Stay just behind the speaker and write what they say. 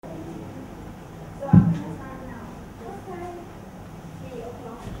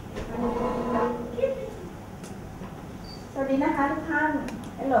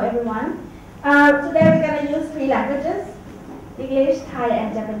Hello everyone. Today we're going to use 3 languages, English, Thai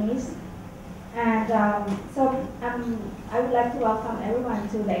and Japanese. And I would like to welcome everyone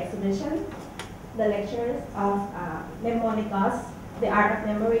to the exhibition, the lectures of Mnemonikos, the art of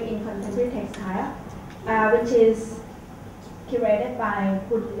memory in contemporary textile, which is curated by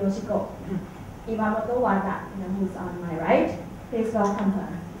Yoshiko Iwamoto Wada, who's on my right. Please welcome her.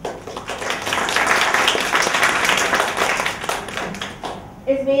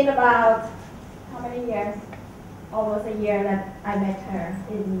 It's been about how many years? Almost a year that I met her.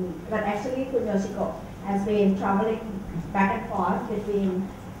 But actually, Yoshiko has been traveling back and forth between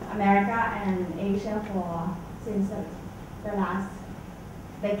America and Asia since the last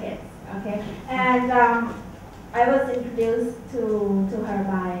decades. Okay, and I was introduced to her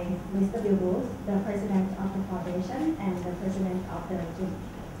by Mr. Bill, the president of the foundation and the president of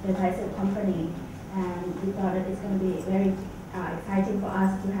the Tyson company, and we thought that it's going to be very exciting for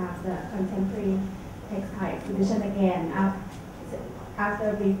us to have the contemporary textile exhibition again.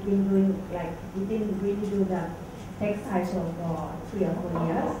 After we've been doing, we didn't really do the textile show for 3 or 4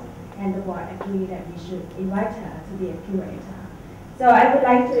 years, and the board agreed that we should invite her to be a curator. So I would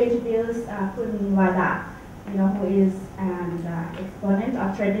like to introduce Kun Wada, who is an exponent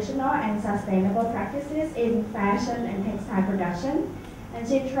of traditional and sustainable practices in fashion and textile production. And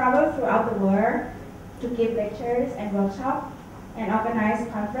she traveled throughout the world to give lectures and workshops and organize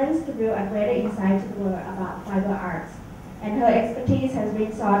conferences to build a greater insight to the world about fiber arts. And her expertise has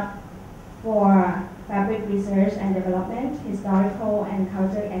been sought for fabric research and development, historical and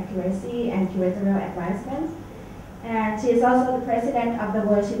cultural accuracy, and curatorial advancement. And she is also the president of the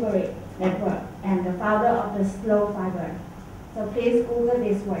World Chivalry Network and the founder of the Slow Fiber. So please Google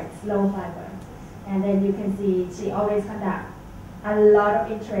this word, Slow Fiber. And then you can see she always conducts a lot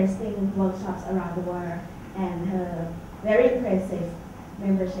of interesting workshops around the world, and her very impressive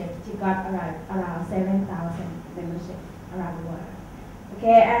membership. She got around 7,000 membership around the world.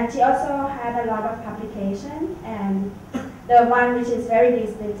 Okay, and she also had a lot of publication, and the one which is very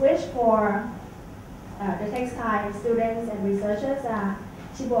distinguished for the textile students and researchers are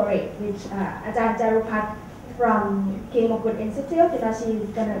Shibori, which Ajahn Jarupat from King Mongkut Institute, she's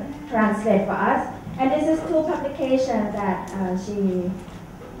going to translate for us. And this is 2 publications that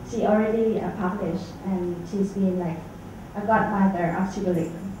she already published, and she's been like a godmother of Shibori.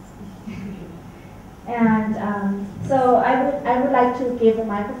 And so I would like to give the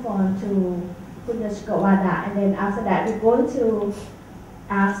microphone to Yoshiko Wada, and then after that we're going to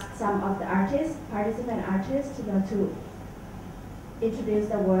ask some of the artists, participant artists, to introduce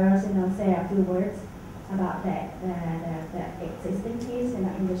the words, say a few words about the existing piece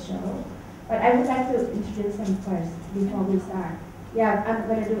in the show. But I would like to introduce them first before we start. Yeah, I'm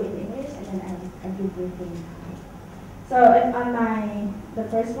going to do it in English, and then I'll do briefing. So on the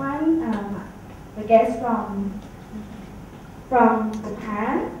first one, the guest from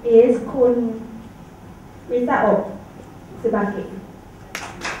Japan is Kun Misao Tsubaki.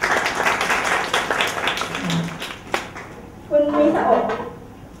 Kun Misao,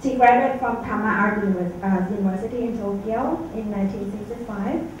 she graduated from Thompson Art University in Tokyo in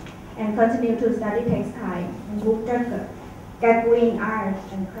 1965 and continued to study textile in Gakuin Art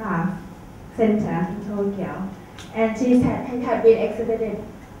and Craft Center in Tokyo. And she had been exhibited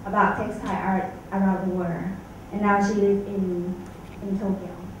about textile art around the world. And now she lives in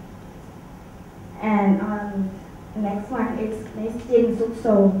Tokyo. And on the next one is Miss Jin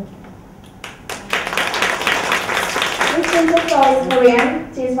Suk-so. Miss Jin Suk-so is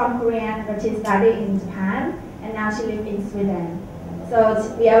Korean. She's from Korea, but she studied in Japan, and now she lives in Sweden.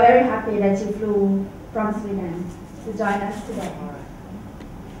 So we are very happy that she flew from Sweden to join us today.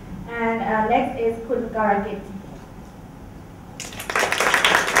 And next is Kun Garagit,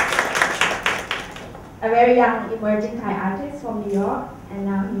 a very young emerging Thai artist from New York, and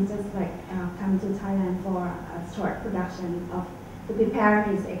now he just come to Thailand for a short production to prepare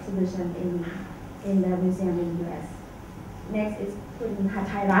his exhibition in the museum in the US. Next is Kun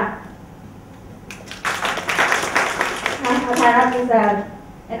Hathairat. Hathairat is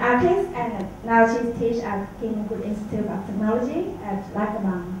an artist, and now she teaches at King Mongkut Institute of Technology at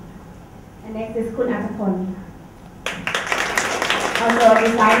Lakabang. And next is Kun Atapon, also a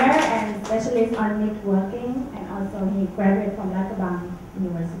designer and specialist on woodworking, and also he graduated from Lakabang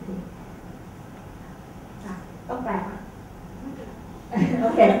University.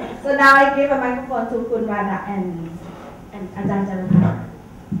 Okay, so now I give a microphone to Kun Wada and Ajahn Jarupat.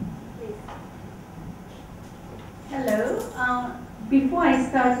 Hello, before I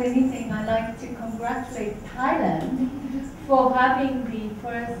start anything, I'd like to congratulate Thailand for having the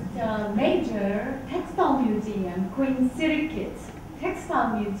first major textile museum, Queen Curated Textile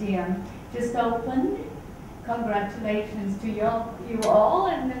Museum, just opened. Congratulations to you all,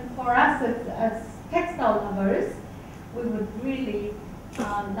 and then for us as textile lovers, we would really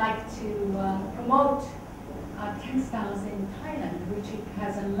like to promote textiles in Thailand, which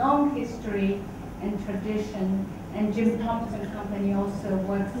has a long history and tradition, and Jim Thompson Company also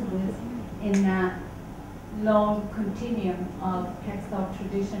works with in that long continuum of textile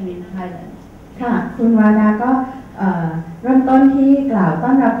tradition in Thailand. ค่ะคุณวาดาก็เริ่มต้นที่กล่าวต้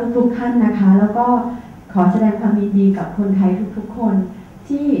อนรับทุกท่านนะคะแล้วก็ขอแสดงความยินดีกับคนไทยทุกๆคน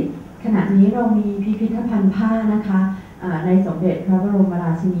ที่ขณะนี้เรามีพิพิธภัณฑ์ผ้านะคะในสมเด็จพระบรมร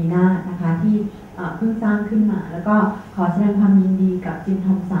าชินีนาถนะคะที่เพิ่งสร้างขึ้นมาแล้วก็ขอแสดงความยินดีกับจิมท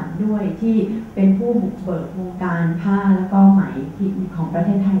อมสันด้วยที่เป็นผู้บุกเบิกวงการผ้าแล้วก็ไหมของประเท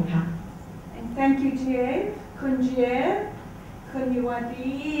ศไทยค่ะ And thank you Jie, Kun Jie, Kun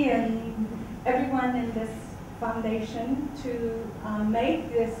Yuwadi, and everyone in this foundation to make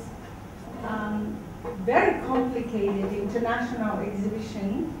this very complicated international exhibition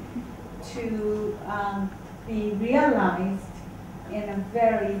to be realized in a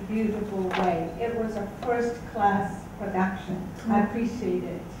very beautiful way. It was a first-class production. I appreciate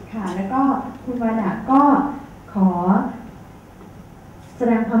it. ค่ะแล้วก็คุณวาดาก็ขอแส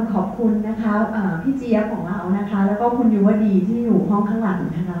ดงความขอบคุณนะคะพี่เจี๊ยบของเรานะคะแล้วก็คุณยุวดีที่อยู่ห้องข้างหลัง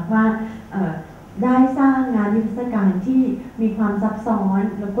นะคะว่าได้สร้างงานนิทรรศการที่มีความซับซ้อน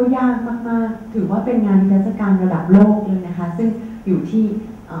แล้วก็ยากมากๆถือว่าเป็นงานนิทรรศการระดับโลกเลยนะคะซึ่งอยู่ที่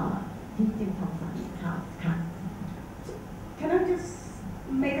จิมทอมสันค่ะ Can I just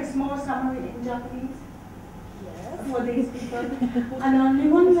make a small summary in Japanese? For these people. 日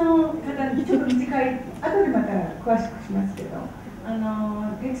本の方にちょっと短い後でまた詳しくしますけど、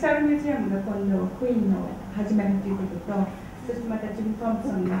テキスタイルミュージアムが今度クイーンを始めるということと、そしてまたジム・トンプ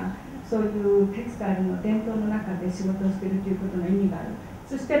ソンがそういうテキスタイルの伝統の中で仕事をしているということの意味がある。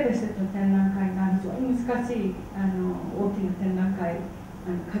そして私たちの展覧会が非常に難しい大きな展覧会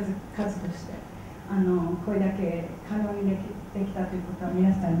数としてこれだけ可能にできたということは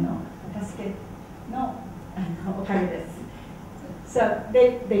皆さんの助けのおかげです。So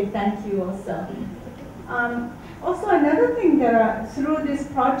they thank you also. Also another thing that through this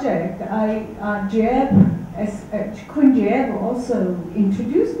project, Queen Jeb also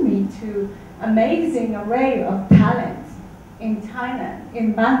introduced me to amazing array of talents in Thailand,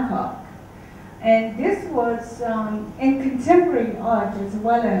 in Bangkok. And this was in contemporary art as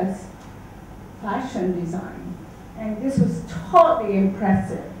well as fashion design. And this was totally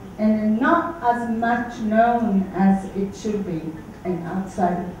impressive and not as much known as it should be in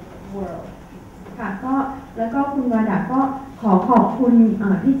outside the world. ค่ะก็แล้วก็คุณวาดาก็ขอบคุณ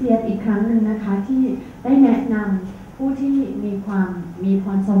พี่เจี๊ยบอีกครั้งหนึ่งนะคะที่ได้แนะนำผู้ที่มีพ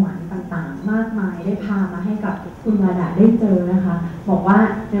รสวรรค์ต่างๆมากมายได้พามาให้กับคุณวาดาได้เจอนะคะบอกว่า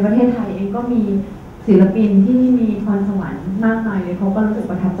ในประเทศไทยเองก็มีศิลปินที่มีพรสวรรค์มากมายเลยเขาก็รู้สึก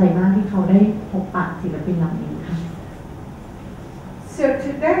ประทับใจมากที่เขาได้พบปะศิลปินเหล่านี้ค่ะ So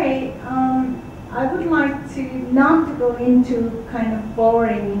today I would like to not to go into kind of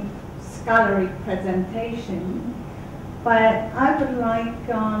boring scholarly presentation, but I would like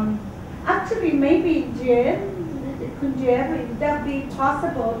actually maybe could that be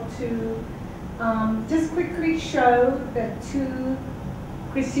possible to just quickly show the two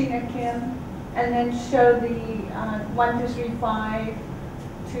Christina Kim and then show the 1, 2, 3, 5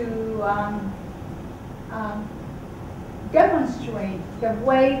 to demonstrate the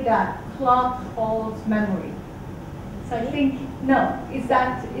way that cloth holds memory. So I think is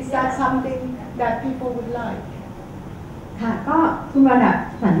that something that people would like? ค่ะก็คุณวาดา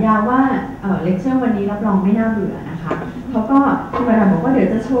สัญญาว่าเลคเชอร์วันนี้รับรองไม่น่าเบื่อนะคะเขาก็คุณวาดาบอกว่าเดี๋ยว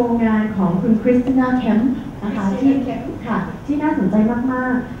จะโชว์งานของคุณคริสติน่าแคมป์นะคะที่น่าสนใจมา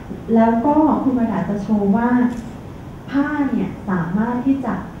กๆแล้วก็คุณวาดาจะโชว์ว่าผ้าเนี่ยสามารถที่จ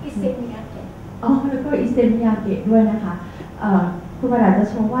ะแล้วก็อิเซมิยาเกะด้วยนะคะคุณวาดาจะ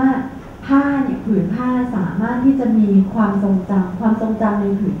โชว์ว่าผ้าเนี่ยผืนผ้าสามารถที่จะมีความทรงจำใน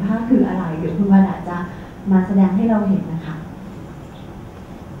ผืนผ้าคืออะไรเดี๋ยวคุณวาดาจะมาแสดงให้เราเห็นนะคะ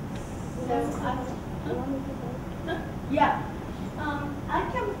Yeah, I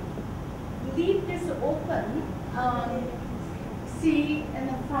can leave this open. See in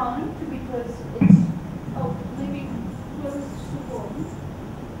the front because it's maybe close to home.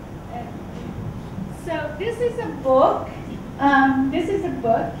 So this is a book.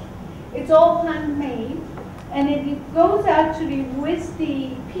 It's all handmade. And it goes actually with the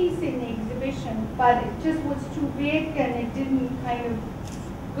piece in the exhibition, but it just was too big and it didn't kind of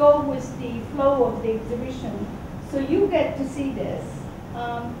go with the flow of the exhibition. So you get to see this.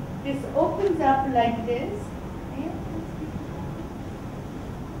 This opens up like this.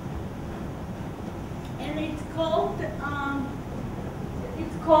 And it's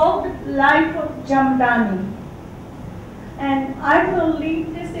called Life of Jamdani. And I will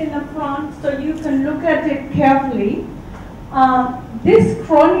leave this in the front so you can look at it carefully. This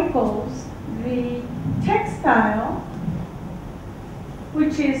chronicles the textile,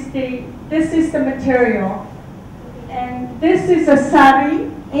 which is this is the material. And this is a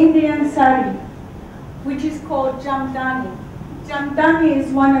sari, Indian sari, which is called Jamdani. Jamdani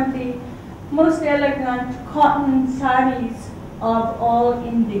is one of the most elegant cotton saris of all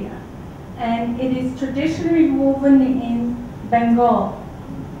India. And it is traditionally woven in Bengal.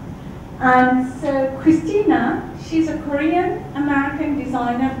 And so Christina, she's a Korean-American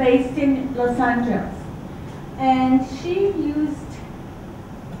designer based in Los Angeles. And she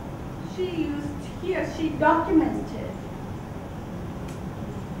documented.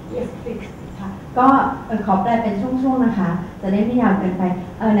 Yes, please. ก็ขอแปลเป็นช่วงๆนะคะจะได้ไม่ยาวเกินไป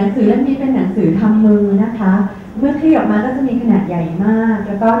หนังสือเล่มนี้เป็นหนังสือทำมือนะคะเมื่อคลี่ออกมาก็จะมีขนาดใหญ่มากแ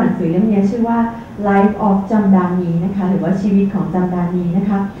ล้วก็หนังสือเล่มนี้ชื่อว่า Life of Jamdani นะคะหรือว่าชีวิตของจำดานีนะ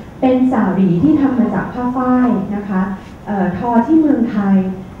คะเป็นสาหรีที่ทำมาจากผ้าฝ้ายนะคะทอที่เมืองไทย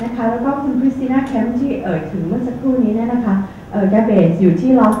นะคะแล้วก็คุณคริสติน่าแคมป์ที่ถึงเมื่อสักครู่นี้เนี่ยนะคะแกเบสอยู่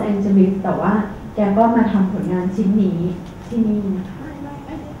ที่ลอสแองเจลิสแต่ว่าแกก็มาทำผลงานชิ้นนี้ที่นี่นะคะ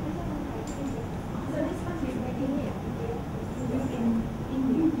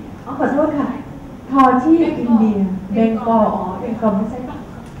ขอโทษค่ะทอที่อินเดียเบงกอลเบงกอลไม่ใช่ป่ะ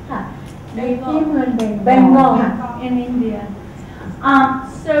ค่ะที่เมืองเบงกอล in India.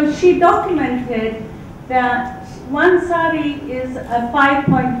 So she documented that one sari is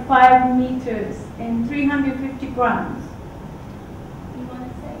 5.5 meters and 350 grams. You want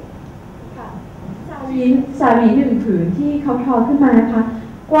to say? ค่ะสารีหนึ่งผืนที่เขาทอขึ้นมานะคะ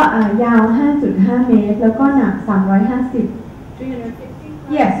กว่ายาว 5.5 เมตรแล้วก็หนัก 350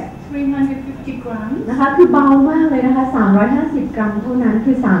 Yes. 350 grams นะคะคือเบามากเลยนะคะ350 กรัมเท่านั้น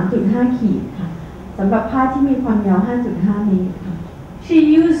คือ 3.5 ขีดค่ะสำหรับผ้าที่มีความยาว 5.5 เมตรค่ะ She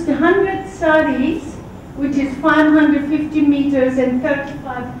used 100 saris, which is 550 meters and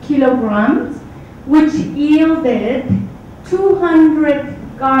 35 kilograms, which yielded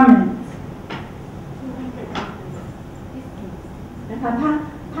 200 garments. นะคะ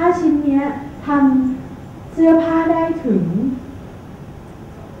ผ้าชิ้นนี้ทำเสื้อผ้าได้ถึง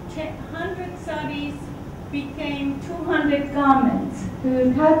100 saris became 200 garments. คือ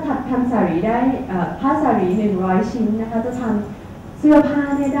ถ้าทำสารีได้ผ้าสารี100 ชิ้นนะคะจะทำเสื้อผ้า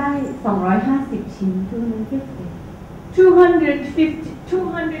ได้250 ชิ้น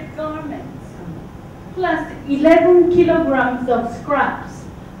200 garments plus 11 kilograms of scraps.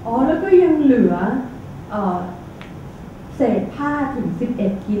 แล้วก็ยังเหลือเศษผ้าถึง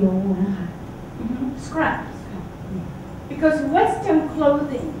11 กิโลนะคะ Scraps. Because Western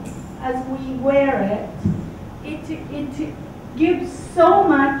clothing, as we wear it, it gives so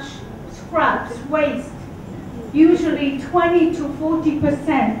much scraps, waste. Usually 20 to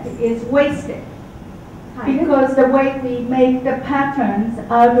 40% is wasted. Because the way we make the patterns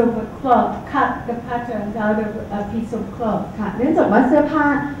out of a cloth, cut the patterns out of a piece of cloth. ค่ะเนื่องจากว่าเสื้อผ้า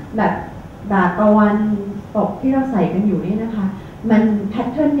แบบตะวันตกที่เราใส่กันอยู่นี่นะคะมันแพท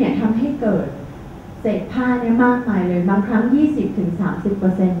เทิร์นเนี่ยทำให้เกิดเศษผ้าเนี่ยมากมายเลยบางครั้ง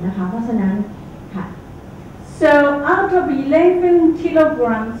 20-30% นะคะเพราะฉะนั้นค่ะ So out of 11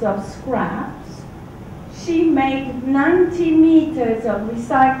 kilograms of scraps, she made 90 meters of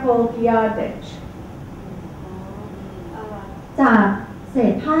recycled yardage. จากเศ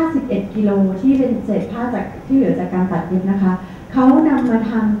ษผ้า 11 กิโลที่เป็นเศษผ้าจากที่เหลือจากการตัดเย็บนะคะเขานำมา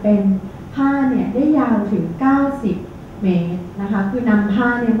ทำเป็นผ้าเนี่ยได้ยาวถึง 90 เมตรนะคะคือนำผ้า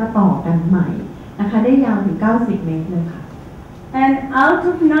เนี่ยมาต่อกันใหม่นะคะได้ยาวถึง 90 เมตรเลยค่ะ And out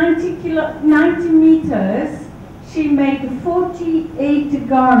of 90 meters, she made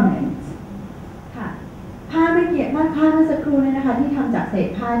 48 garments. ค่ะผ้าไม่เกี่ยวผ้าเมื่อสักครู่เนี่ยนะคะที่ทำจากเศษ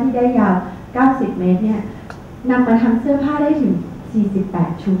ผ้าที่ได้ยาว 90 เมตรเนี่ยนำมาทำเสื้อผ้าได้ถึง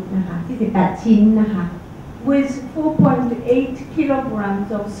 48 ชุดนะคะ48 ชิ้นนะคะ With 4.8 kilograms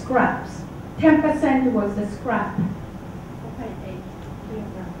of scraps. 10% was the scrap. 4.8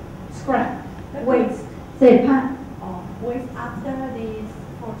 Scrap. Waste. เศษผ้า waste after these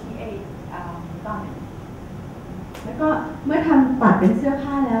 48 garments แล้วก็เมื่อทำตัดเป็นเสื้อ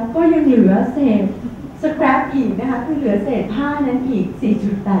ผ้าแล้วก็ยังเหลือเศษ สครับอีกนะคะคือเหลือเศษผ้านั้นอีก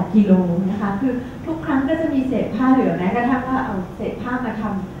 4.8 กิโลนะคะคือทุกครั้งก็จะมีเศษผ้าเหลือแม้กระทั่งว่าเอาเศษผ้ามาท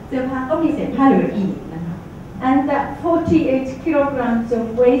ำเสื้อผ้าก็มีเศษผ้าเหลืออีกนะคะ And that 48 kilograms of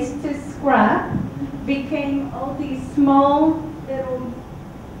wasted scrap became all these small little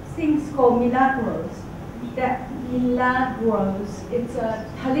things called milagros. That milagros, it's a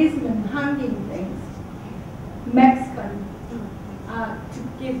talisman hanging things, Mexican, to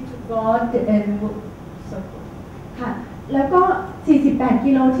give to God and so forth. ค่ะ แล้วก็ 48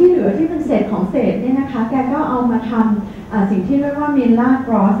 กิโลที่เหลือที่เป็นเศษของเศษเนี่ยนะคะ แกก็เอามาทำสิ่งที่เรียกว่ามิลล่าก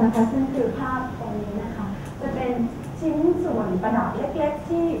รอสนะคะ ซึ่งคือภาพตรงนี้นะคะ จะเป็นชิ้นส่วนประดับเล็กๆ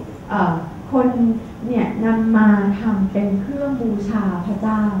ที่คนเนี่ยนำมาทำเป็นเครื่องบูชาพระเ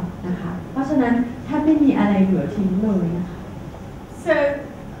จ้านะคะ เพราะฉะนั้นถ้าไม่มีอะไรเหลือทิ้งเลยนะคะ So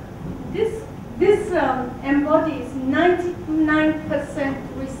this embodies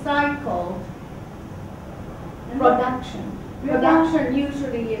 99% recycled production. Production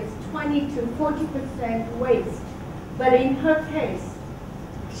usually is 20 to 40% waste, but in her case,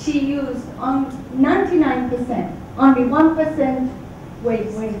 she used on 99%, only 1%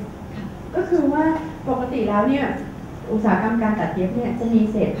 waste. ก็คือว่าปกติแล้วเนี่ยอุตสาหกรรมการตัดเย็บเนี่ยจะมี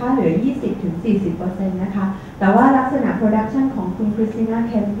เศษผ้าเหลือ 20-40% นะคะ แต่ว่าลักษณะ production ของคุณคริสติน่าเ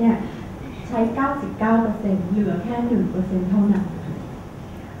คมเนี่ยใช้ 99% เหลือแค่ 1% เท่านั้น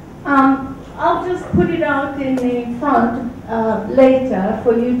I'll just put it out in the front later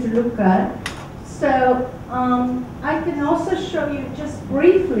for you to look at. So I can also show you just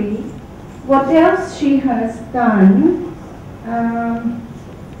briefly what else she has done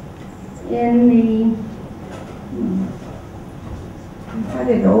in the. I had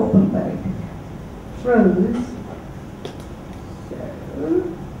it open, but it froze. So.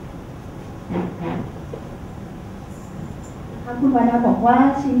 คุณวาดาบอกว่า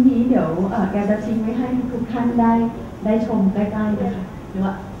ชิ้นนี้เดี๋ยวแกจะทิ้งไว้ให้ทุกท่านได้ชมใกล้ๆนะคะหรือ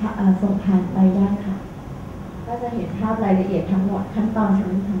ว่าส่งผ่านไปได้ค่ะก็จะเห็นภาพรายละเอียดทั้งหมดขั้นตอน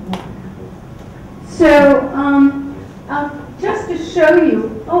ทั้งหมด So just to show you,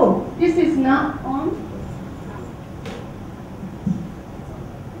 oh, this is not on.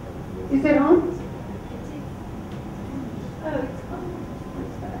 Is it on? Oh, it's on.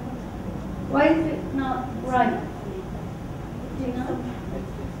 Why is it not right? Do you know?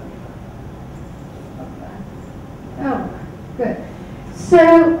 Oh, good. So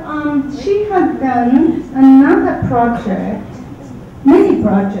she had done another project, mini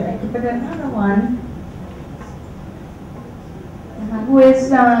project, but another one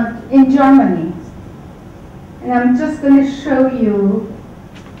was in Germany. And I'm just going to show you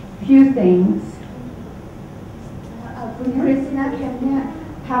a few things. คุณคริสติน่าเคมเนี่ย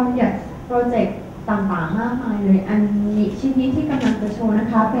ทำอย่างโปรเจกต์ต่างๆมากมายเลยอันนี้ชิ้นนี้ที่กำลังจะโชว์นะ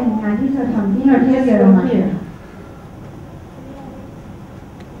คะเป็นงานที่เธอทำที่ประเทศเยอรมัน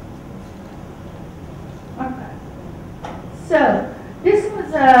Okay. So this was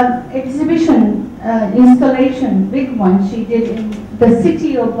an exhibition installation, big one she did in the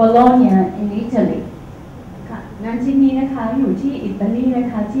city of Bologna in Italy. งานชิ้นนี้นะคะอยู่ที่อิตาลีนะ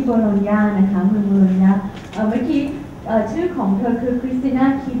คะที่โบโลญญานะคะเมืองโบโลญญาเมื่อกี้ชื่อของเธอคือคริสติน่า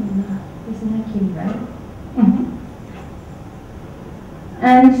คิมนะคะคริสติน่าคิม right?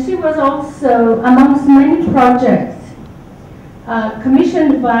 And she was also amongst many projects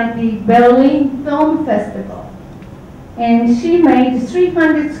commissioned by the Berlin Film Festival. And she made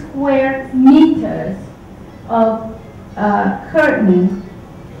 300 square meters of curtain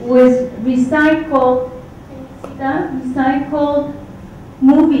with recycled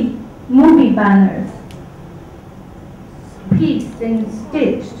movie banners, pieced and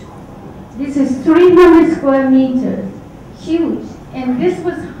stitched. This is 300 square meters, huge, and this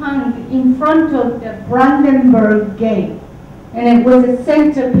was hung in front of the Brandenburg Gate, and it was a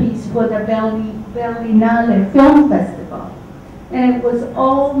centerpiece for the Berlinale Film Festival. And it was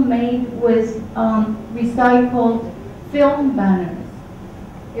all made with recycled film banners.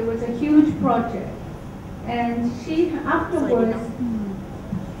 It was a huge project. And she afterwards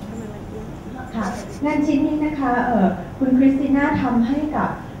ค่ะงานชิ้นนี้นะคะคุณคริสติน่าทำให้กับ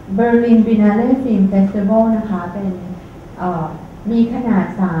Berlin Biennale Film Festival นะคะเป็นมีขนาด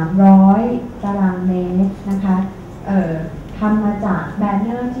 300 ตารางเมตรนะคะทำมาจากแบนเน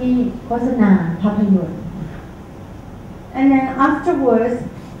อร์ที่โฆษณาภาพยนตร์ And then afterwards,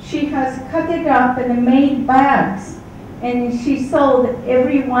 she has cut it up and made bags, and she sold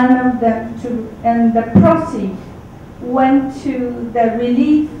every one of them and the proceeds went to the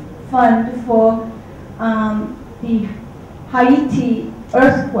relief fund for the Haiti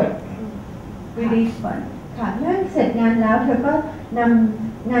earthquake relief fund. ค่ะเมื่อเสร็จงานแล้วเธอก็น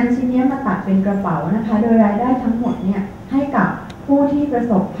งานชิ้นนี้มาตัดเป็นกระเป๋านะคะโดยรายได้ทั้งหมดเนี่ยให้กับผู้ที่ประ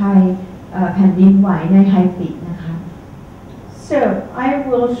สบภัยแผ่นดินไหวในไฮตินะคะ So I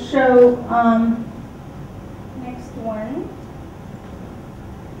will show next one.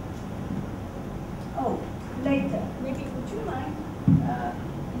 Oh, later. Maybe would you mind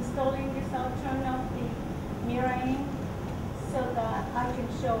installing this? I'll turn off the mirroring so that I can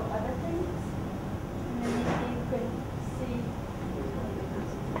show other things, and then maybe you can see.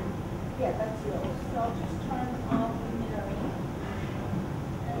 Yeah, that's yours. So I'll just turn off the mirroring,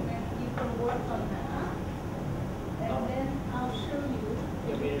 and then you can work on that. And then I'll show you.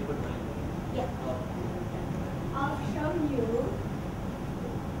 Yeah. I'll show you.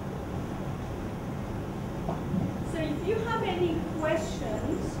 So if you have any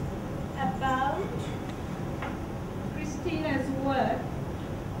questions about Christina's work,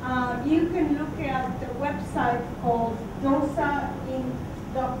 you can look at the website called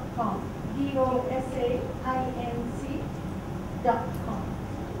dosainc.com. dosainc.com.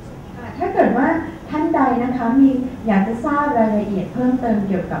 ถ้าเกิดว่าท่านใดนะคะมีอยากจะทราบรายละเอียดเพิ่มเติม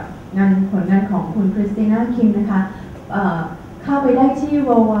เกี่ยวกับผลงานของคุณคริสติน่าคิมนะคะเข้าไปได้ที่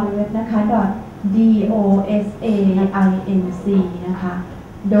www นะคะ dosainc นะคะ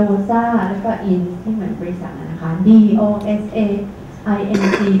dosa แล้วก็ in ที่เหมือนบริษัทนะคะ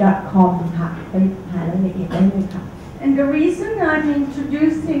dosainc.com ค่ะไปหารายละเอียดได้เลยค่ะ And the reason I'm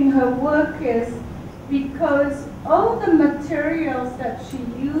introducing her work is because all the materials that she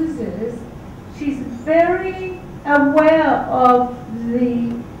uses, she's very aware of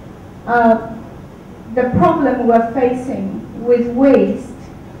the problem we're facing with waste,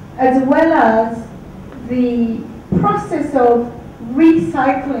 as well as the process of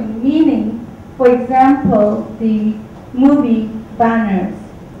recycling, meaning, for example, the movie banners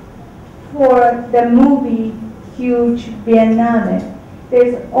for the movie Huge Biennale.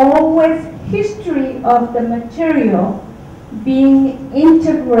 There's always history of the material being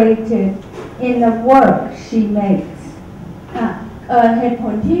integrated in the work she makes. เหตุผ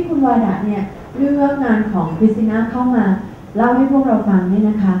ลที่คุณวาดะเนี่ยเลือกงานของคริสติน่าเข้ามาเล่าให้พวกเราฟังเนี่ย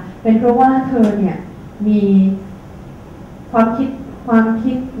นะคะเป็นเพราะว่าเธอเนี่ยมีความ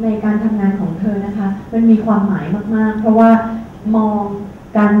คิดในการทำงานของเธอนะคะมันมีความหมายมากๆเพราะว่ามอง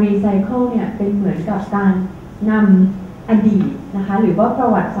การรีไซเคิลเนี่ยเป็นเหมือนกับการนำอดีตนะคะหรือว่าประ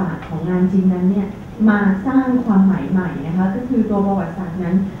วัติศาสตร์ของงานชิ้นนั้นเนี่ยมาสร้างความหมายใหม่นะคะก็คือตัวประวัติศาสตร์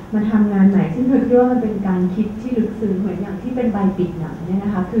นั้นมาทำงานใหม่ซึ่งเธอคิดว่ามันเป็นการคิดที่ลึกซึ้งเหมือนอย่างที่เป็นใบปิดหนังเนี่ยน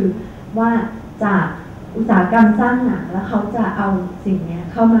ะคะคือว่าจากอุตสาหกรรมสร้างหนังแล้วเขาจะเอาสิ่งนี้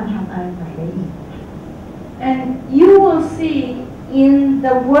เข้ามาทำอะไรใหม่ได้อีก And you will see in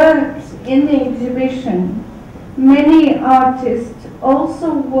the works in the exhibition, many artists also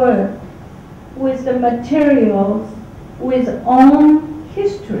work with the materials with own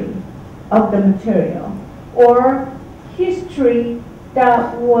history of the material or history that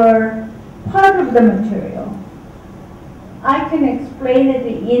were part of the material. I can explain it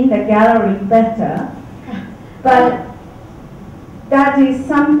in the gallery better, but that is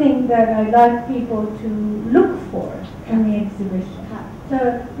something that I like people to look for in the exhibition.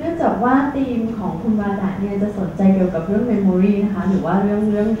 เนื่องจากว่าธีมของคุณวาดะเนี่ยจะสนใจเกี่ยวกับเรื่อง memory นะคะหรือว่าเ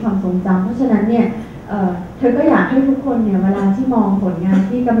รื่องความทรงจำเพราะฉะนั้นเนี่ยเธอก็อยากให้ทุกคนเนี่ยเวลาที่มองผลงาน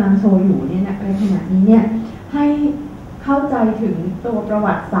ที่กำลังโชว์อยู่เนี่ยในขณะนี้เนี่ยให้เข้าใจถึงตัวประ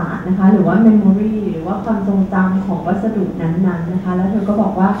วัติศาสตร์นะคะหรือว่า memory หรือว่าความทรงจำของวัสดุนั้นๆนะคะแล้วเธอก็บอ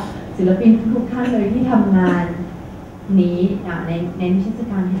กว่าศิลปินทุกท่านเลยที่ทำงานนี้ในนิทรรศ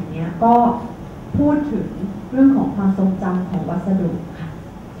การแห่งนี้ก็พูดถึงเรื่องของความทรงจำของวัสดุค่ะ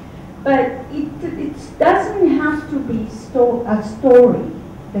But it doesn't have to be a story,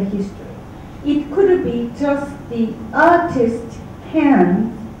 the history. It could be just the artist's hand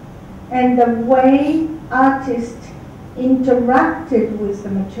and the way artists interacted with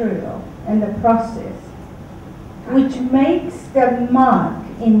the material and the process, which makes the mark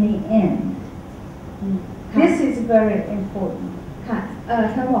in the end. This is very important. ค่ะ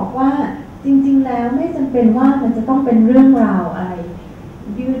เธอบอกว่าจริงๆแล้วไม่จำเป็นว่ามันจะต้องเป็นเรื่องราวอะไร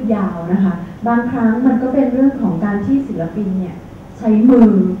ยืดยาวนะคะบางครั้งมันก็เป็นเรื่องของการที่ศิลปินเนี่ยใช้มื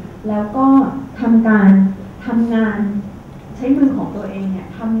อแล้วก็ทำงานใช้มือของตัวเองเนี่ย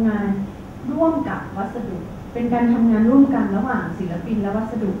ทำงานร่วมกับวัสดุเป็นการทำงานร่วมกันระหว่างศิลปินและวั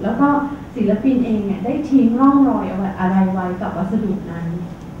สดุแล้วก็ศิลปินเองเนี่ยได้ทิ้งร่องรอยอะไรไว้กับวัสดุนั้น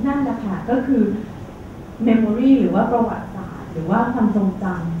นั่นแหละค่ะก็คือ memory หรือว่าประวัติศาสตร์หรือว่าความทรงจ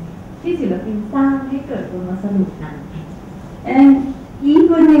ำที่ศิลปินสร้างให้เกิดบนวัสดุนั้น And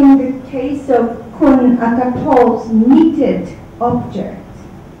even in the case of Kun Akatol's knitted object,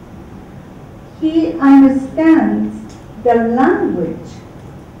 he understands the language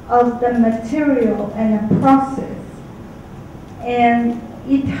of the material and the process. And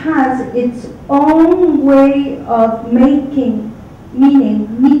it has its own way of making, meaning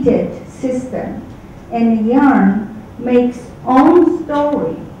knitted system. And yarn makes own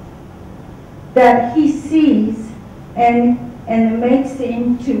story that he sees and makes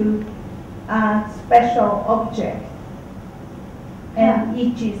into a special object. And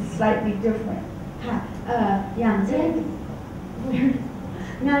each is slightly different. ค่ะอย่างเช่น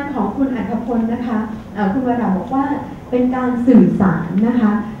งานของคุณอัธพลนะคะคุณวราบอกว่าเป็นการสื่อสารนะค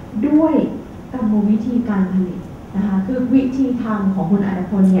ะด้วยกรรมวิธีการผลิตนะคะคือวิธีทำของคุณอัธ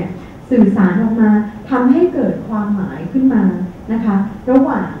พลเนี่ยสื่อสารออกมาทำให้เกิดความหมายขึ้นมานะคะระห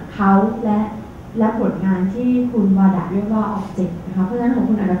ว่างเขาและผลงานที่คุณวาดาเรียกว่าออบเจกต์นะคะเพราะฉะนั้นของ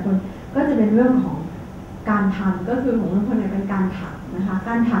คุณอัธพลก็จะเป็นเรื่องของการทำก็คือของคุณอัธพลเนี่ยเป็นการถักนะคะก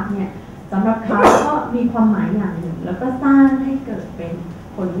ารถักเนี่ยสำหรับเขาก็มีความหมายอย่างหนึ่งแล้วก็สร้างให้เกิดเป็น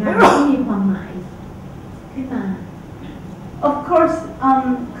ผลงานที่มีความหมายขึ้นมา Of course,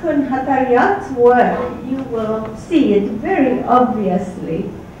 Kun Hatariat's work, you will see it very obviously,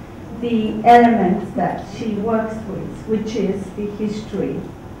 the elements that she works with, which is the history,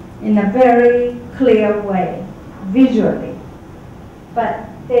 in a very clear way, visually. But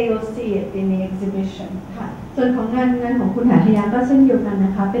they will see it in the exhibition. ค่ะส่วนของงานของคุณหัตถยาก็เช่นเดียวกันน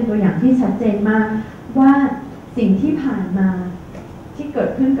ะคะเป็นตัวอย่างที่ชัดเจนมากว่าสิ่งที่ผ่านมาที่เกิด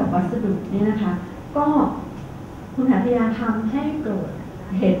ขึ้นกับวัสดุเนี่ยนะคะก็คุณหัตถยาทำให้เกิด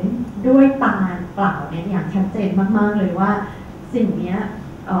เห็นด้วยตาเปล่าเนี่ยอย่างชัดเจนมากๆเลยว่าสิ่งนี้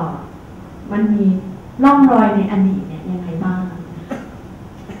มันมีร่องรอยในอดีตเนี่ยยังไงบ้าง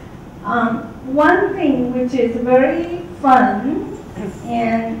One thing which is very fun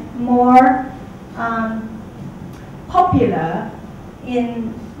and more popular in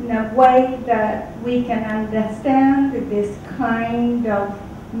a way that we can understand this kind of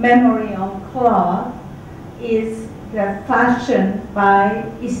memory on cloth is the fashion by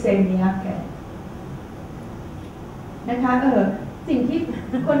Issey Miyake. นะคะสิ่งที่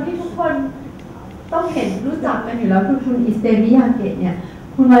คนที่ทุกคนต้องเห็นรู้จักกันอยู่แล้วคือคุณอิเซมิยาเกะเนี่ย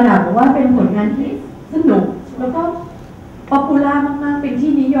คุณวาดาบอกว่าเป็นผลงานที่สนุกแล้วก็ป๊อปปูล่ามากๆเป็น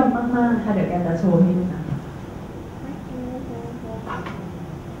ที่นิยมมากๆค่ะเดี๋ยวแกจะโชว์ให้ดูนะคะ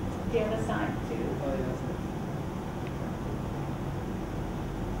The other side too.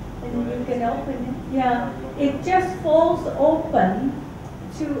 And you can open it. Yeah, it just falls open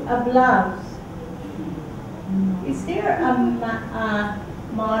to a blouse. Is there a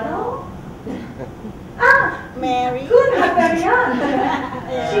model? Mary. Good, Hatarian.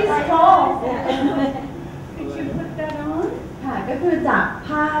 She's tall. Could you put that on? ค่ะก็คือจาก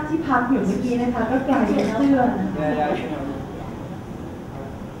ผ้าที่พับอยู่เมื่อกี้นะคะก็กลายเป็นเสื้อนะคะ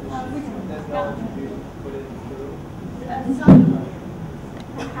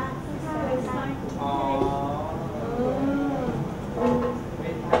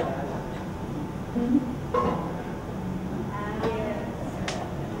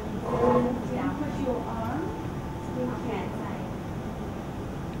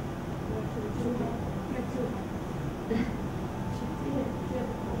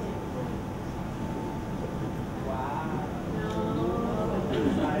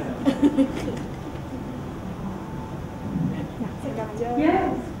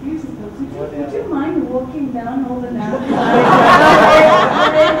Yes, beautiful. Would you mind walking down over there?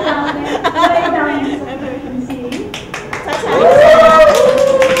 Lay down so you can see.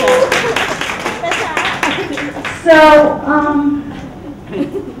 So,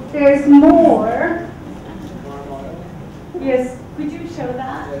 there's more. Yes, could you show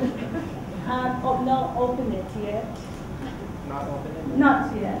that? No, open it yet. Not open it? Not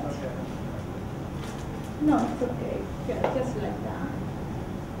yet. Okay. No, it's okay. Yeah, just like that.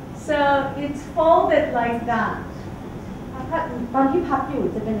 So it's folded like that. ตอนที่พับอยู่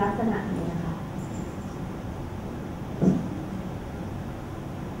จะเป็นลักษณะนี้นะคะ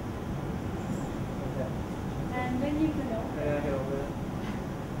And then you can open. Yeah, I can open it.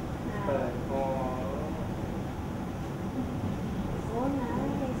 But,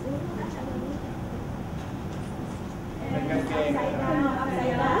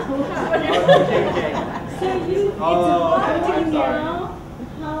 So it's watching now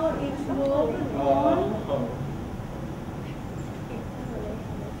how it's moving on.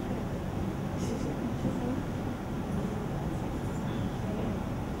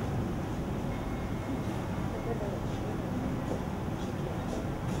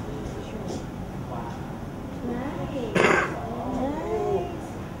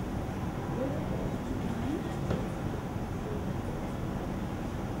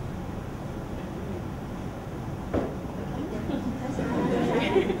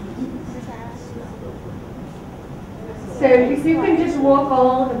 So if you can just walk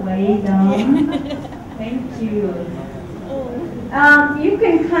all the way down, thank you. You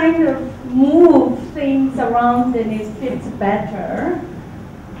can kind of move things around and it fits better.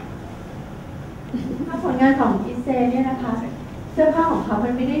 ถ้าผลงานของอิเซเนี่ยนะคะเสื้อผ้าของเขามั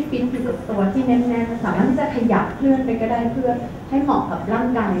นไม่ได้ฟิตอยู่กับตัวที่แน่นๆมันสามารถที่จะขยับเคลื่อนไปก็ได้เพื่อให้เหมาะกับร่าง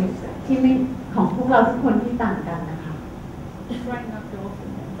กายที่ไม่ของพวกเราทุกคนที่ต่างกันนะคะ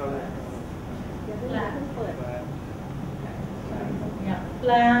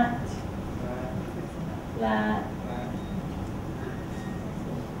Flat.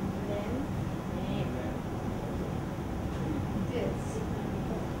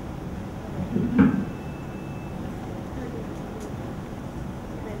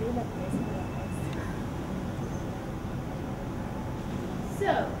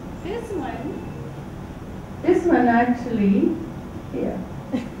 So this one actually here.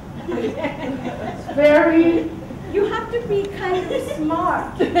 It's very. You have to be kind of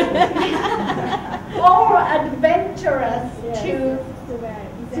smart or adventurous to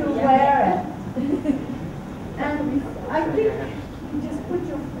wear it. And I think you just put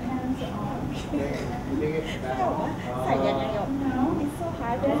your hands on. No? It's so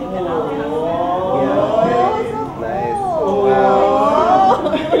hard to Oh, figure out. nice.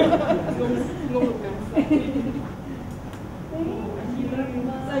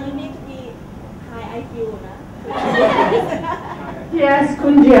 So you need to be high IQ, na? Yes,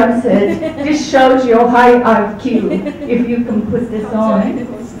 Kunjam said, this shows your high IQ if you can put this on.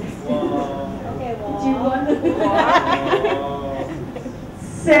 Okay, Do you want to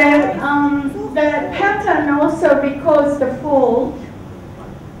So the pattern also, because the fold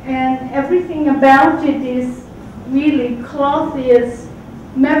and everything about it is really cloth is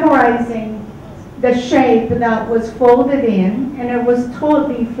memorizing the shape that was folded in, and it was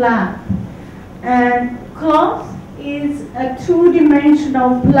totally flat. And cloth is a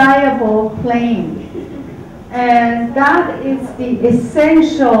two-dimensional pliable plane, and that is the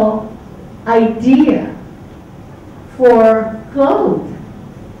essential idea for clothes.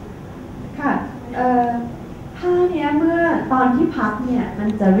 ค่ะผ้าเนี้ยเมื่อตอนที่พับเนี่ยมัน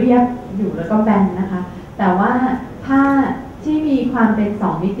จะเรียบอยู่แล้วก็แบนนะคะแต่ว่าผ้าที่มีความเป็น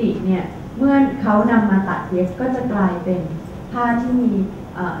2มิติเนี่ยเมื่อเขานำมาตัดเย็บก็จะกลายเป็นผ้าที่มี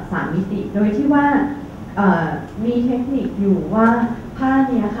3มิติโดยที่ว่ามีเทคนิคอยู่ว่าผ้า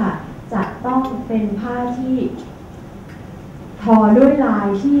เนี้ยค่ะจะต้องเป็นผ้าที่ทอด้วยลาย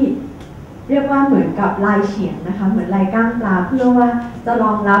ที่เรียกว่าเหมือนกับลายเฉียงนะคะเหมือนลายก้างปลาเพื่อว่าจะร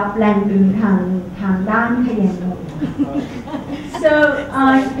องรับแรงดึงทางด้านทะแยงมุม So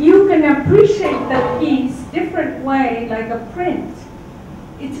you can appreciate the piece different way, like a print.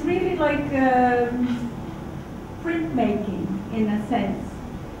 It's really like printmaking in a sense.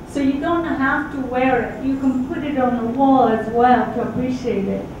 So you don't have to wear it. You can put it on the wall as well to appreciate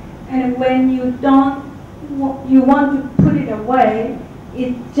it. And when you want to put it away,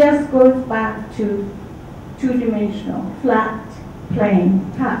 it just goes back to two-dimensional, flat, plain.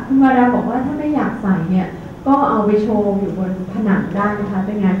 ค่ะคุณวาดาบอกว่าถ้าไม่อยากใส่เนี่ยก็เอาไปโชว์อยู่บนผนังได้นะคะเ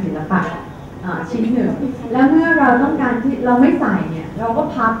ป็นงานศิลปะชิ้นหนึ่งแล้วเมื่อเราต้องการที่เราไม่ใส่เนี่ยเราก็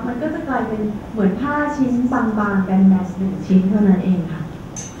พับมันก็จะกลายเป็นเหมือนผ้าชิ้นบางๆกันแบบ1ชิ้นเท่านั้นเองค่ะ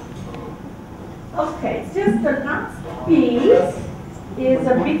Okay, just the last piece is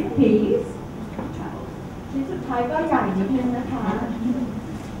a big piece. ชิ้นสุดท้ายก็ใหญ่นิดนึงนะคะ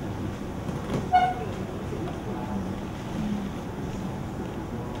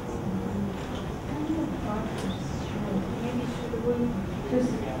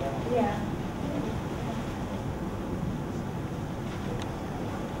Just, yeah.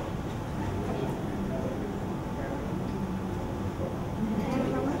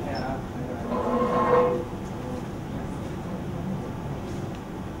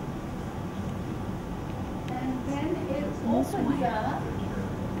 And then it opens up.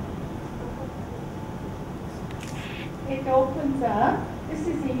 It opens up. This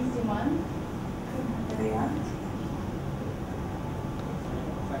is the easy one.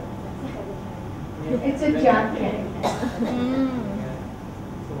 It's a jacket.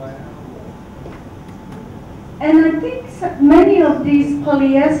 And I think many of these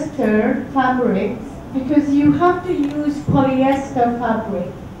polyester fabrics, because you have to use polyester fabric,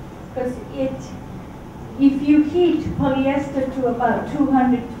 because if you heat polyester to about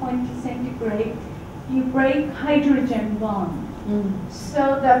 220 centigrade, you break hydrogen bond. So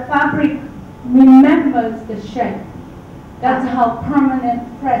the fabric remembers the shape. That's how permanent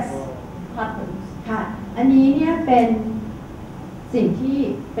press happens. ค่ะ อันนี้เนี่ยเป็นสิ่งที่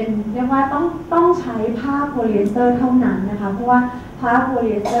เป็นเรียกว่าต้องใช้ผ้าโพลีเอสเตอร์เท่านั้นนะคะเพราะว่าผ ผ้าโพ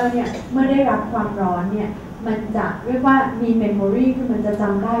ลีเอสเตอร์เนี่ยเมื่อได้รับความร้อนเนี่ยมันจะเรียกว่ามีเมมโมรีคือมันจะจ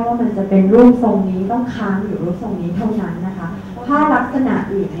ำได้ว่ามันจะเป็นรูปทรงนี้ต้องค้างอยู่รูปทรงนี้เท่านั้นนะคะผ้าลักษณะ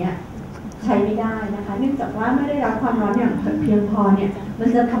อื่นเนี่ยใช้ไม่ได้นะคะเนื่องจากว่าไม่ได้รับความร้อนอย่างเพียงพอเนี่ยมัน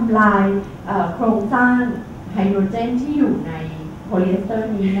จะทำลายโครงสร้างไฮโดรเจนที่อยู่ในโพลีเอสเตอร์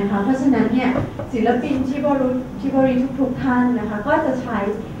นี้นะคะเพราะฉะนั้นเนี่ยศิลปินที่บริทุกท่านนะคะก็จะใช้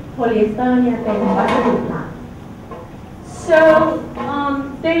โพลีเอสเตอร์เนี่ยเป็นวัสดุหลัก So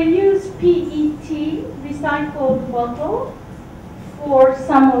they use PET recycled bottle for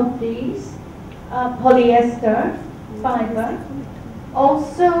some of these polyester fiber.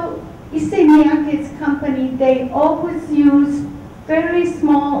 Also, Mnemonikos company, they always use very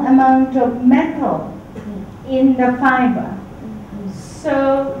small amount of metal in the fiber. So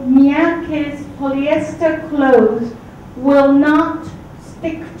Mnemonikos polyester clothes will not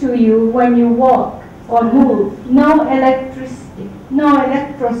stick to you when you walk or move. No electricity, no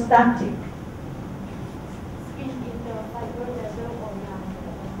electrostatic.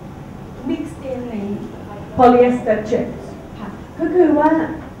 Mixed in the polyester chips. ก็คือว่า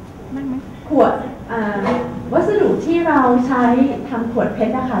ขวดวัสดุที่เราใช้ทำขวดเพช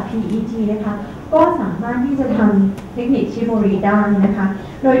รนะคะ PET นะคะก็สามารถที่จะทำเทคนิคชิโบริได้นะคะ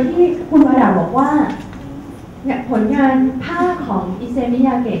โดยที่คุณวาดาบอกว่าเนี่ยผลงานผ้าของอิเซมิย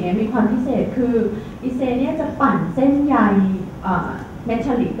าเกะเนี่ยมีความพิเศษคืออิเซเนี่ยจะปั่นเส้นใยเม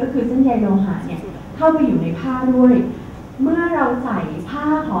ทัลลิกก็คือเส้นใยโลหะเนี่ยเข้าไปอยู่ในผ้าด้วยเมื่อเราใส่ผ้า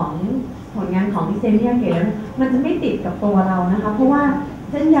ของผลงานของอิเซมิยาเกะแล้วมันจะไม่ติดกับตัวเรานะคะเพราะว่า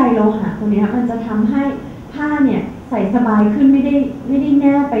เส้นใยโลหะตัวนี้มันจะทำให้ผ้าเนี่ยใส่สบายขึ้นไม่ได้แน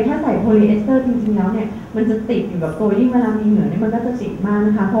บไปถ้าใส่โพลีเอสเตอร์จริงๆแล้วเนี่ยมันจะติดอยู่กับตัวยิ่งเวลามีเหงื่อเนี่ยมันก็จะติดมากน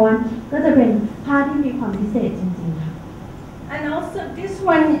ะคะเพราะว่าก็จะเป็นผ้าที่มีความพิเศษจริงๆค่ะ And also this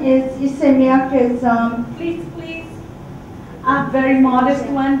one is Mnemonikos, please, a very modest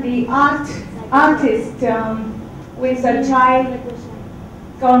one, the artist with a Chai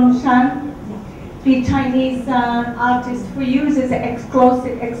Gongshan, the Chinese artist who uses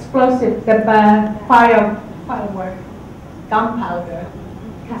explosive, the firework, gunpowder.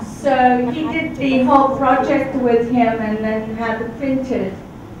 So he did the whole project with him and then had printed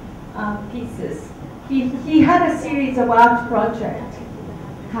pieces. He had a series of art projects.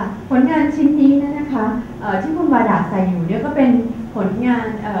 ค่ะผลงานชิ้นนี้นะคะที่คุณวาดาใส่อยู่เนี่ยก็เป็นผลงาน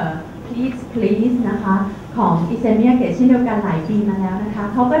please นะคะของอิเซมิยาเกะเช่นเดียวกันหลายปีมาแล้วนะคะ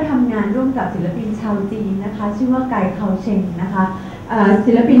เขาก็ทำงานร่วมกับศิลปินชาวจีนนะคะชื่อว่าไกเขาเชงนะคะ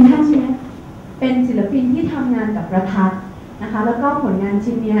ศิลปินท่านนี้เป็นศิลปินที่ทำงานกับประทัดนะคะแล้วก็ผลงาน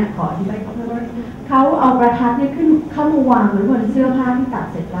ชิ้นนี้ขออธิบายเขาเอาประทัดเนี่ยขึ้นเข้ามาวางไว้บนเสื้อผ้าที่ตัด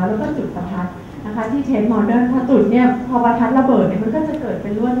เสร็จแล้วก็จุดประทัดนะคะที่เทปโมเดิร์นพอจุดเนี่ยพอประทัดระเบิดเนี่ยมันก็จะเกิดเป็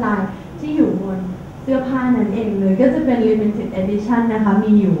นลวดลายที่อยู่บนเสื้อผ้านั่นเองเลยก็จะเป็น limited edition นะคะ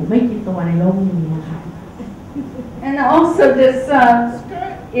มีอยู่ไม่กี่ตัวในโลกนี้นะคะ And also this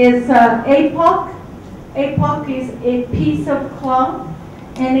is APOC. APOC is a piece of cloth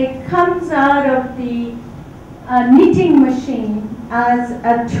and it comes out of the knitting machine as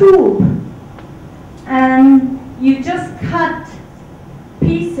a tube and you just cut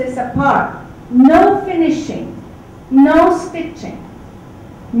pieces apart. No finishing, no stitching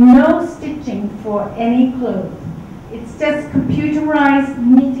for any clothes. It's just computerized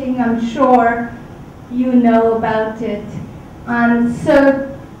knitting, I'm sure you know about it. And so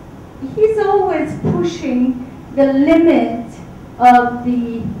he's always pushing the limit of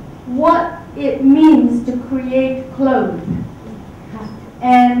what it means to create clothes.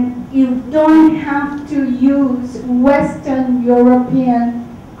 And you don't have to use Western European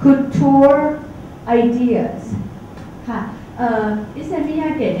couture ideas. ค่ะอิเซมิยา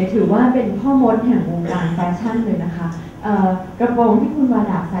เกะเนี่ยถือว่าเป็นพ่อมดแห่งวงการแฟชั่นเลยนะคะกระโปรงที่คุณวา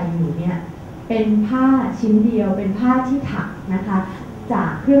ดาใส่อยู่เนี่ยเป็นผ้าชิ้นเดียวเป็นผ้าที่ถักนะคะจาก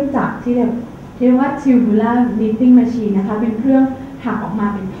เครื่องจักรที่เรียกว่า tubular knitting machine นะคะเป็นเครื่องถักออกมา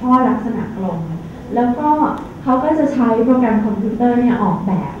เป็นท่อลักษณะกลมแล้วก็เขาก็จะใช้โปรแกรมคอมพิวเตอร์เนี่ยออกแ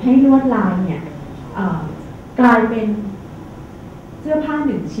บบให้ลวดลายเนี่ยกลายเป็นเสื้อผ้าห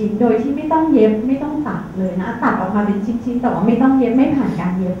นึ่งชิ้นโดยที่ไม่ต้องเย็บไม่ต้องตัดเลยนะตัดออกมาเป็นชิ้นๆแต่ว่าไม่ต้องเย็บไม่ผ่านกา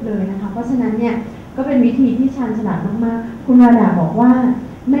รเย็บเลยนะคะเพราะฉะนั้นเนี่ยก็เป็นวิธีที่ชาญฉลาดมากๆคุณวาดาบอกว่า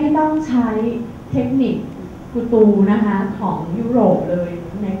ไม่ต้องใช้เทคนิคกูตูนะคะของยุโรปเลย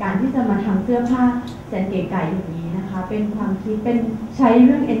ในการที่จะมาทำเสื้อผ้าแสนเก๋ไก๋อย่างนี้นะคะเป็นความคิดเป็นใช้เ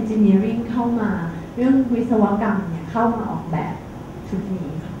รื่อง engineering เข้ามาเรื่องวิศวกรรมเนี่ยเข้ามาออกแบบชุดนี้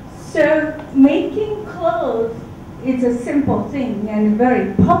So making clothes is a simple thing and a very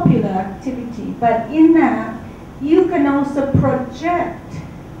popular activity, but in that you can also project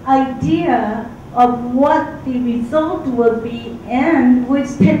idea of what the result will be, and with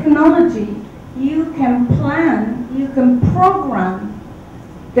technology, you can plan, you can program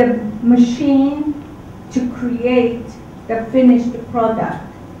the machine to create the finished product.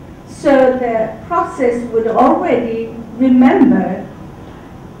 So the process would already remember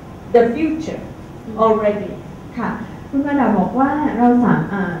the future already. ค่ะคุณวาดาบอกว่าเรา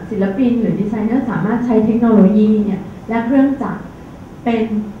ศิลปินหรือดีไซเนอร์สามารถใช้เทคโนโลยีเนี่ยและเครื่องจักรเป็น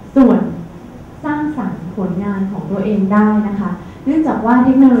ส่วนสร้างสรรค์ผลงานของตัวเองได้นะคะเนื่องจากว่าเท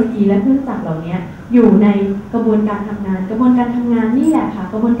คโนโลยีและเครื่องจักรเหล่านี้อยู่ในกระบวนการทำงานนี่แหละค่ะ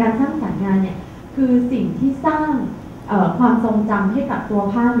กระบวนการสร้างสรรค์งานเนี่ยคือสิ่งที่สร้างความทรงจำให้กับตัว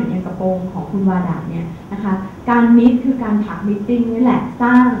ผ้าเหมือนอย่างกระโปรงของคุณวาดาเนี่ยนะคะการนิดคือการถักนิตติ้งนี่แหละส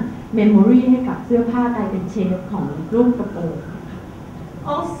ร้างเมมโมรีให้กับเสื้อผ้ากลายเป็นเชฟของรูปกระโปรง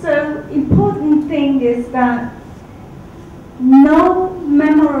Also, important thing is that no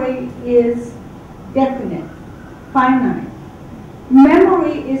memory is definite, finite.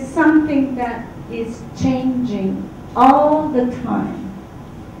 Memory is something that is changing all the time.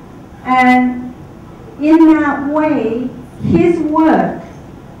 And in that way, his work,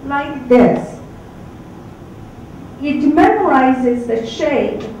 like this, it memorizes the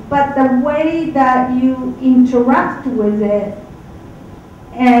shape, but the way that you interact with it,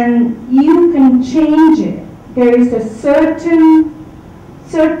 and you can change it. There is a certain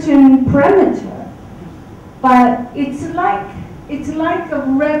parameter, but it's like a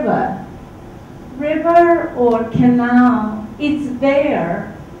river or canal. It's there.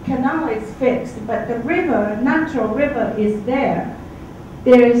 Canal is fixed, but the river, natural river, is there.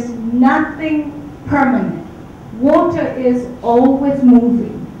 There is nothing permanent. Water is always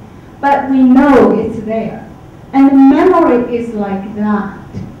moving, but we know it's there. And the memory is like that.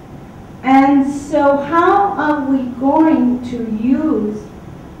 And so how are we going to use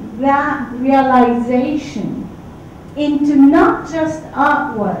that realization into not just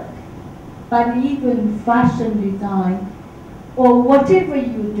artwork, but even fashion design, or whatever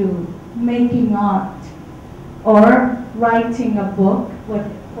you do, making art, or writing a book, what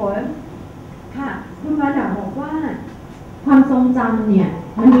poem? ค่ะคุณวาดาบอกว่าความทรงจำเนี่ย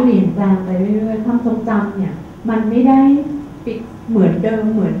มันเปลี่ยนแปลงไปเรื่อยๆความทรงจำเนี่ยมันไม่ได้ปิดเหมือนเดิม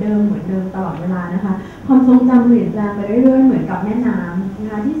ตลอดเวลานะคะความทรงจำเปลี่ยนแปลงไปเรื่อยๆเหมือนกับแม่น้ำนะ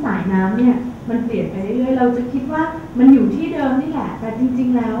คะที่สายน้ำเนี่ยมันเปลี่ยนไปเรื่อยๆเราจะคิดว่ามันอยู่ที่เดิมนี่แหละแต่จริง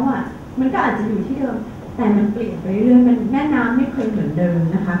ๆแล้วอ่ะมันก็อาจจะอยู่ที่เดิมแต่มันเปลี่ยนไปเรื่อยๆมันแม่น้ำไม่เคยเหมือนเดิม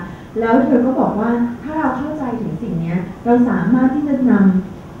นะคะแล้วเธอก็บอกว่าถ้าเราเข้าใจถึงสิ่งนี้เราสามารถที่จะน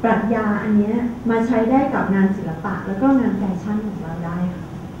ำปรัชญาอันนี้มาใช้ได้กับงานศิลปะแล้วก็งานแฟชั่นของเราได้ค่ะ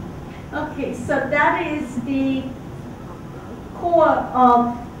Okay, so that is the core of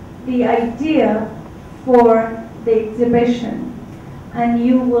the idea for the exhibition, and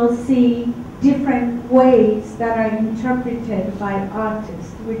you will see different ways that are interpreted by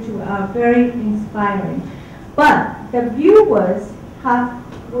artists, which are very inspiring. But the viewers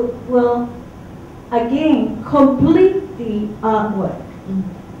will again complete the artwork.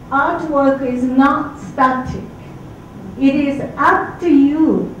 Artwork is not static. It is up to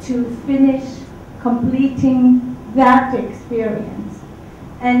you to finish completing that experience.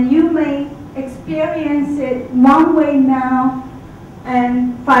 And you may experience it one way now, and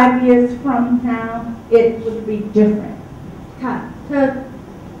 5 years from now, it would be different. ค่ะเธอ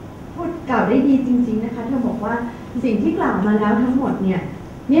พูดกล่าวได้ดีจริงๆนะคะเธอบอกว่าสิ่งที่กล่าวมาแล้วทั้งหมดเนี่ย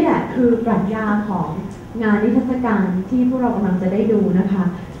นี่แหละคือปรัชญาของงานนิทรรศการที่พวกเรากำลังจะได้ดูนะคะ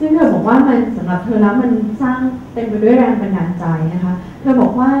ซึ่งเธอบอกว่ามันสำหรับเธอแล้วมันสร้างเต็มไปด้วยแรงบันดาลใจนะคะเธอบอ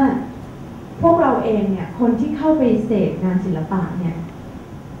กว่าพวกเราเองเนี่ยคนที่เข้าไปเสพงานศิลปะเนี่ย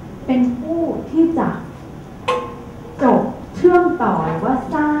เป็นผู้ที่จะจบเชื่อมต่อหรือว่า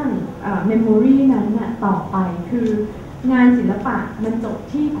สร้างเมมโมรีนั้นน่ะต่อไปคืองานศิลปะมันจบ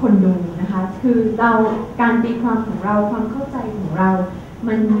ที่คนดูนะคะคือเราการตีความของเราความเข้าใจของเรา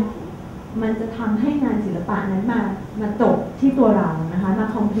มันจะทำให้งานศิลปะนั้นมาจบที่ตัวเรานะคะมา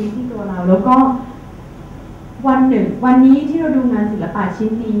คอมพลีทที่ตัวเราแล้วก็วันนี้ที่เราดูงานศิลปะชิ้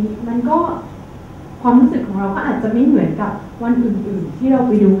นนี้มันก็ความรู้สึกของเราก็อาจจะไม่เหมือนกับวันอื่นๆที่เราไ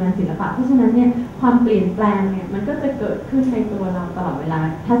ปดูงานศิลปะเพราะฉะนั้นเนี่ยความเปลี่ยนแปลงเนี่ยมันก็จะเกิดขึ้นในตัวเราตลอดเวลา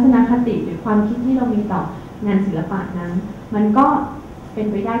ทัศนคติหรือความคิดที่เรามีต่องานศิลปะนั้นมันก็เป็น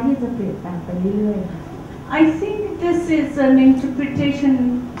ไปได้ที่จะเปลี่ยนแปลงไปเรื่อยๆค่ะ I think this is an interpretation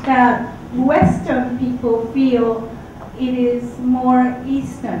that Western people feel it is more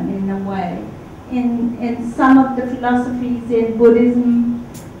Eastern in a way. In some of the philosophies in Buddhism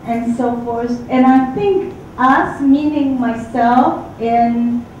and so forth. And I think us, meaning myself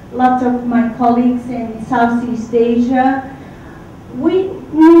and lots of my colleagues in Southeast Asia, we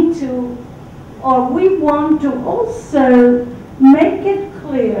need to or we want to also make it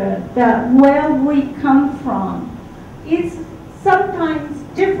clear that where we come from is sometimes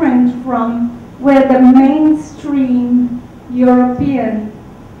different from where the mainstream European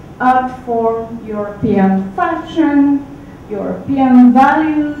art form, European fashion, European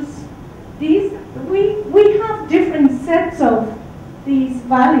values, we have different sets of these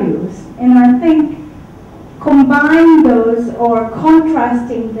values, and I think combine those or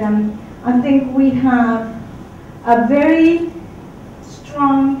contrasting them, I think we have a very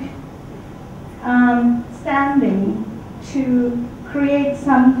strong standing to create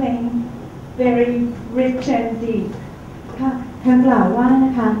something very rich and deep. ค่ะเธอกล่าวว่าน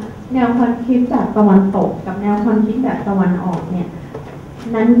ะคะแนวความคิดแบบตะวันตกกับแนวความคิดแบบตะวันออกเนี่ย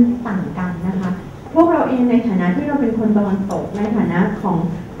นั้นต่างกันนะคะพวกเราเองในฐานะที่เราเป็นคนตะวันตกในฐานะของ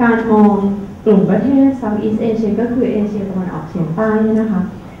การมองกลุ่มประเทศ Southeast Asia ก็คือเอเชียตะวันออกเฉียงใต้เนี่ยนะคะ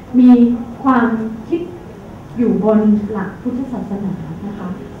มีความคิดอยู่บนหลักพุทธศาสนานะคะ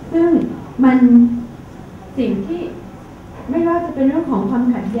ซึ่งมันสิ่งที่ไม่ว่าจะเป็นเรื่องของความ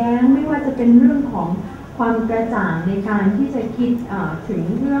ขัดแย้งไม่ว่าจะเป็นเรื่องของความกระจ่างในการที่จะคิดถึง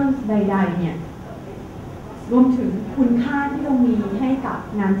เรื่องใดๆเนี่ยรวมถึงคุณค่าที่เรามีให้กับ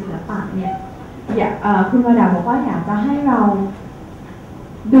งานศิลปะเนี่ยคุณวดาบอกว่าอยากจะให้เรา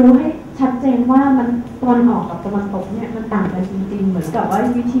ดูให้ชัดเจนว่ามันตะวันออกกับตะวันตกเนี่ยมันต่างกันจริงๆเหมือนกับว่า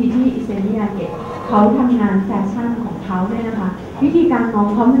วิธีที่อิเซมิยาเกะเขาทำงานแฟชั่นของเขาเนี่ยนะคะวิธีการมอง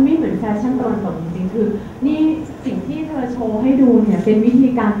เขามันไม่เหมือนแฟชั่นตะวันตกจริงๆคือนี่สิ่งที่เธอโชว์ให้ดูเนี่ยเป็นวิธี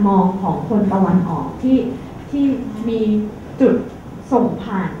การมองของคนตะวันออกที่มีจุดส่ง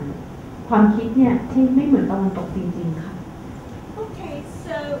ผ่านความคิดเนี่ยที่ไม่เหมือนตะวันตกจริงๆค่ะ Okay,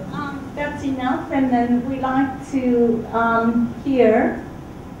 so that's enough, and then we like to hear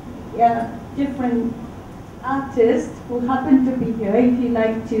different artists who happen to be here. If you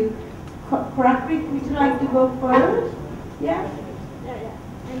like to, Curated, would you like to go first? Yeah?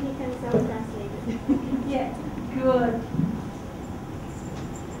 Yeah. And he can self-translate it. Yeah, good.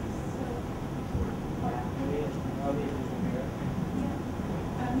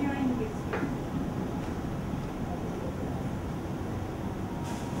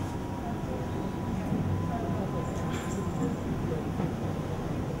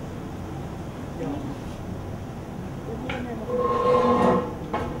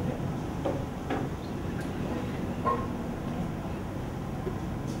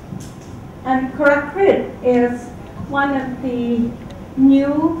 And Curated is one of the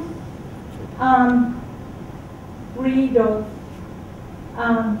new breed of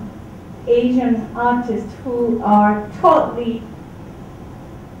Asian artists who are totally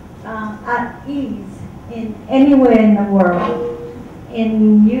at ease in anywhere in the world, in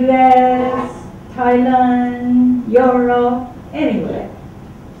US, Thailand, Europe, anywhere.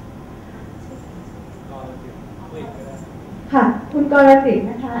 ค่ะคุณกรสิทธิ์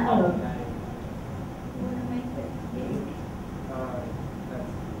นะคะ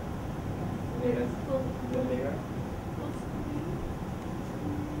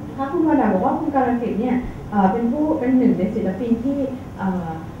คุณวดาบอกว่าคุณกรสิทธิ์เนี่ยเป็นหนึ่งในศิลปินที่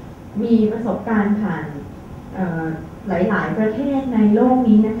มีประสบการณ์ผ่านหลายๆประเทศในโลก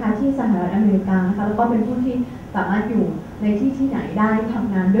นี้นะคะที่สหรัฐอเมริกานะคะแล้วก็เป็นผู้ที่สามารถอยู่ในที่ไหนได้ท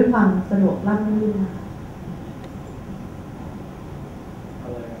ำงานด้วยความสะดวกราบรื่นนะคะ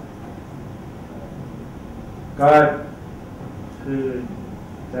ก็คือ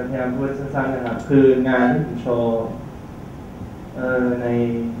จะพยายามพูดสั้นๆนะครับคืองานที่ผมโชว์ใน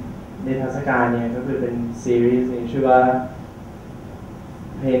นิทรรศการเนี่ยก็คือเป็นซีรีส์นี้ชื่อว่า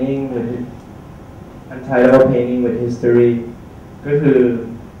Painting with Untitled Painting with History ก็คือ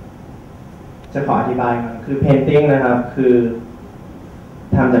จะขออธิบายมันคือ painting นะครับคือ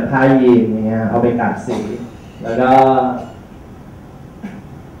ทำจากผ้ายีนอย่างเงี้ยเอาไปกัดสีแล้วก็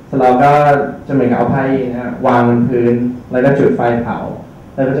เราก็จะเหมือนกับเอาผ้ายีนนะวางบนพื้นแล้วก็จุดไฟเผา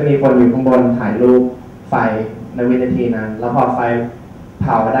แล้วก็จะมีคนอยู่ข้างบนถ่ายรูปไฟในวินาทีนั้นแล้วพอไฟเผ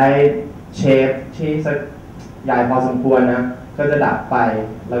าได้เชฟที่สักใหญ่พอสมควรนะก็จะดับไป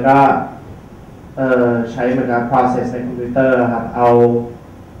แล้วก็ใช้เหมือนกับ process ในคอมพิวเตอร์ครับเอา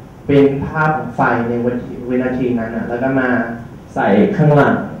เป็นภาพของไฟในวินาทีนั้นนะแล้วก็มาใส่ข้างหลั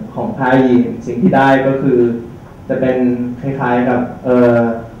งของผ้ายีนสิ่งที่ได้ก็คือจะเป็นคล้ายๆกับ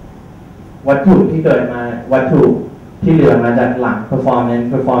วัตถุที่เกิดมาวัตถุที่เหลือมาจากหลัง performance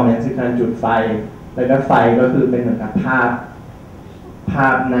คือการจุดไฟแล้วก็ไฟก็คือเป็นเหมือนกับภาพ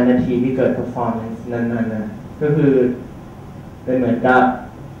ในนาทีที่เกิด performance นั้นนะก็คือเป็นเหมือนกับ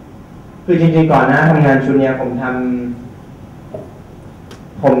คือจริงๆก่อนหน้าทำงานชุดนี้ผม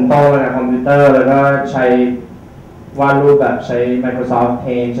โตมากับคอมพิวเตอร์แล้วก็ใช้ วาดรูปแบบใช้ Microsoft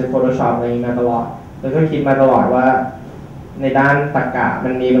Paint ใช้ Photoshop อะไรอย่างนี้มาตลอดแล้วก็คิดมาตลอดว่าในด้านตรรกะมั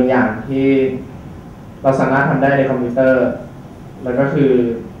นมีบางอย่างที่เราสามารถทำได้ในคอมพิวเตอร์แล้วก็คือ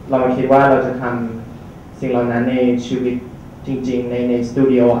เราคิดว่าเราจะทำสิ่งเหล่านั้นในชีวิตจริงๆในสตู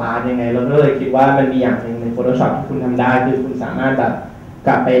ดิโออาร์ตยังไงเราก็เลยคิดว่ามันมีอย่างหนึ่งใน Photoshop ที่คุณทำได้คือคุณสามารถแบบก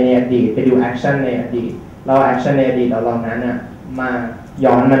ลับไปในอดีตไปดูแอคชั่นในอดีตเราแอคชั่นในอดีตเราเหล่านั้นน่ะมา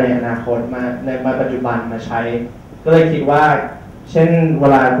ย้อนมาในอนาคตมาปัจจุบันมาใช้ก็เลยคิดว่าเช่นเว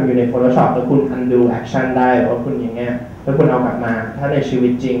ลาคุณอยู่ใน Photoshop แล้วคุณ undo action ได้หรือว่าคุณอย่างเงี้ยแล้วคุณเอากลับมาถ้าในชีวิ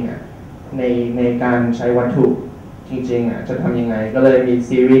ตจริงอ่ะในการใช้วัตถุจริงๆอ่ะจะทำยังไงก็เลยมี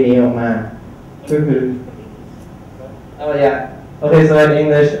ซีรีส์นี้ออกมาก็คือ oh yeah okay so in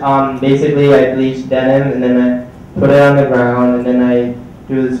English basically I bleach denim and then I put it on the ground and then I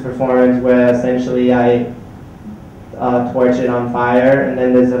do this performance where essentially I torch it on fire and then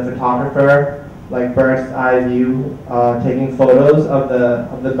there's a photographer like bird's eye view taking photos of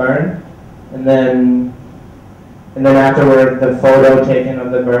the burn and then afterward the photo taken of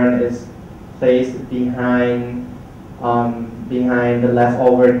the burn is placed behind the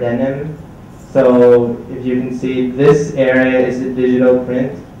leftover denim. So if you can see, this area is a digital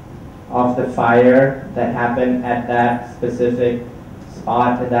print of the fire that happened at that specific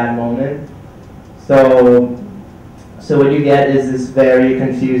spot at that moment. So what you get is this very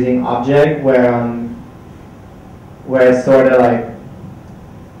confusing object where it's sort of like,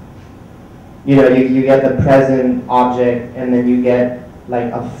 you know, you get the present object and then you get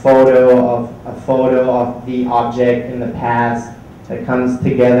like a photo of the object in the past that comes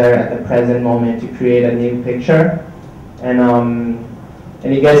together at the present moment to create a new picture. And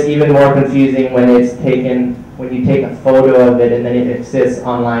it gets even more confusing when you take a photo of it and then it exists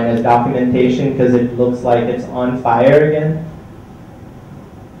online as documentation because it looks like it's on fire again.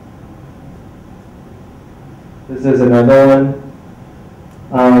 This is another one.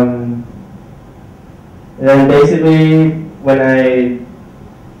 And then basically when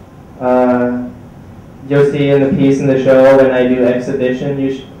you'll see in the piece in the show when I do exhibition.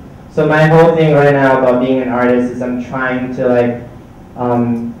 So my whole thing right now about being an artist is I'm trying to like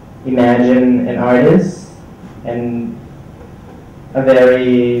imagine an artist and a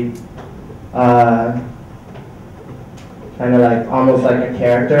very kind of like almost like a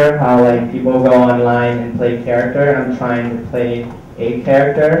character. How like people go online and play character. I'm trying to play a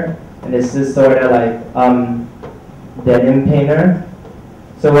character, and this is sort of like denim painter.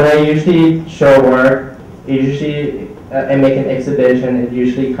 So when I usually show work, I make an exhibition, it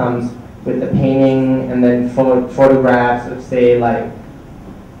usually comes with the painting and then photographs of say like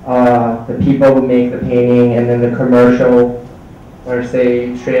the people who make the painting and then the commercial or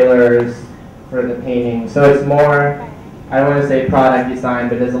say trailers for the painting. So it's more, I don't want to say product design,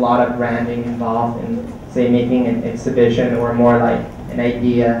 but there's a lot of branding involved in say making an exhibition or more like an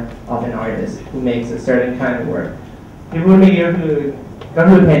idea of an artist who makes a certain kind of work. ที่พูดเมื่อกี้ก็คื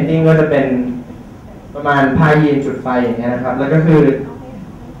อเพนติ้งก็จะเป็นประมาณผ้ายีนจุดไฟอย่างเงี้ยนะครับแล้วก็คือ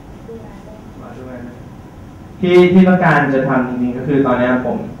ที่ต้องการจะทำจริงๆก็คือตอนนี้ผ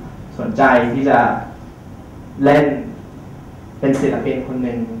มสนใจที่จะเล่นเป็นศิลปินคนห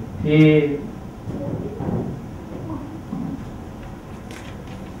นึ่งที่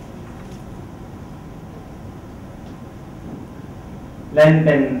เล่นเ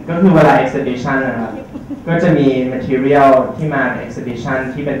ป็นก็คือเวลา exhibition นะครับก็จะมี material ที่มาใน exhibition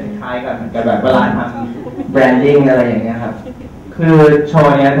ที่เป็นคล้ายๆกับเหมือนกับแบบเวลาทำ branding อะไรอย่างเงี้ยครับคือโช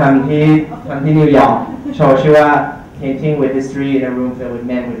ว์เนี้ยทำที่นิวยอร์กโชว์ชื่อว่า painting with history in a room filled with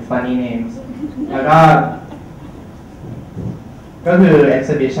men with funny names แล้วก็คือ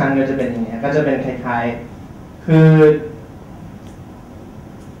exhibition ก็จะเป็นอย่างเงี้ยก็จะเป็นคล้ายๆคือ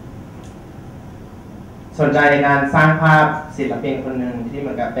สนใจในการสร้างภาพศิลปินคนหนึ่งที่เห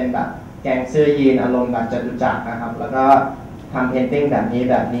มือนกับเป็นแบบแกงเสื้อยีนอารมณ์แบบจตุจักรนะครับแล้วก็ทำเพนติ้งแบบนี้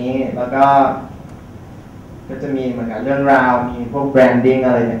แล้วก็จะมีเหมือนกับเรื่องราวมีพวกแบรนดิ้งอ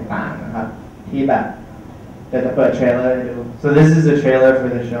ะไรต่างๆนะครับที่แบบจะเปิดเทรลเลอร์ให้ดู so this is the trailer for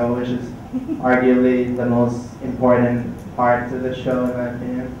the show which is arguably the most important part to the show in my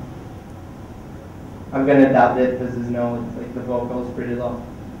opinion I'm gonna dub it because there's no like the vocals pretty low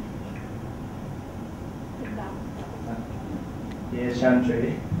yeah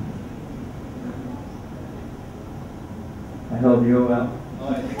Chantry I hope you're well. Oh,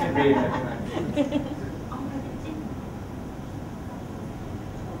 I think I'm reading it.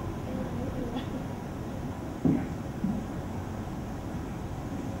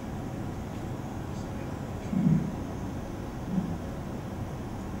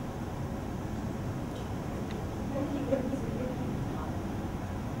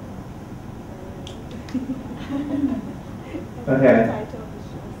 Okay.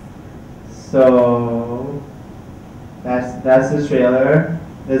 So that's the trailer.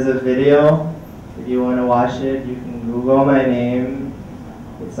 There's a video. If you want to watch it, you can Google my name.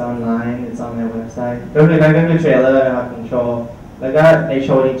 It's online. It's on my website. ก็คือนั่นก็คือเทรลเลอร์นะครับของโชว์แล้วก็ในโช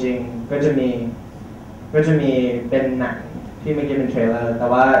ว์จริงๆก็จะมีเป็นหนังที่ไม่ใช่เป็นเทรลเลอร์แต่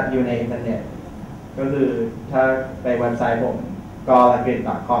ว่าอยู่ในอินเทอร์เน็ตก็คือถ้าไปเว็บไซต์ผม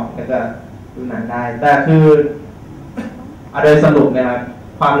curated.com ก็จะดูหนังได้แต่คือโดยสรุปนะครับ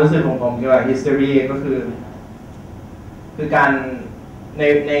ความรู้สึกของผมเกี่ยวกับ history ก็คือการใ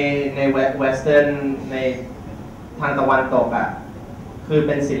นเวสเทิร์นในทางตะวันตกอ่ะคือเ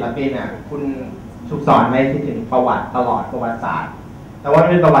ป็นศิลปินอ่ะคุณถูกสอนไม่คิดถึงประวัติตลอดประวัติศาสตร์แต่ว่าเ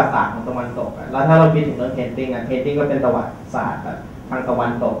ป็นประวัติศาสตร์ของตะวันตกอ่ะแล้วถ้าเราคิดถึงเรื่อง painting อ่ะ painting ก็เป็นประวัติศาสตร์แบบทางตะวั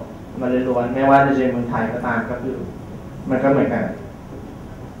นตกมันล้วนไม่ว่าจะเป็นเมืองไทยก็ตามก็คือมันก็เหมือนกัน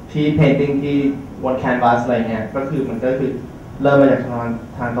ที่ painting ที่บน canvas อะไรเงี้ยก็คือมันก็คือเริ่มมาจาก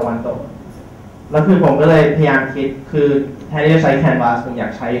ทางตะวันตกแล้วคือผมก็เลยพยายามคิดคือแทนที่จะใช้ canvas ผมอยา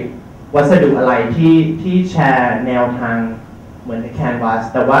กใช้วัสดุอะไรที่แชร์แนวทางเหมือนใน canvas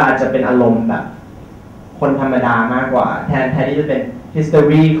แต่ว่าอาจจะเป็นอารมณ์แบบคนธรรมดามากกว่าแทนที่จะเป็น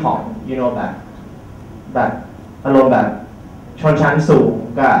history ของ you know แบบอารมณ์แบบชนชั้นสูง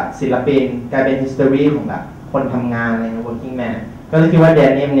กับศิลปินกลายเป็น history ของแบบคนทำงานอะไรเงี้ย working man ก็เลยคิดว่า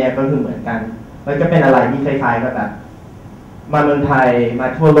denim เนี่ยก็คือเหมือนกันแล้วก็เป็นอะไรที่คล้ายๆกับแบบมาเมืองไทยมา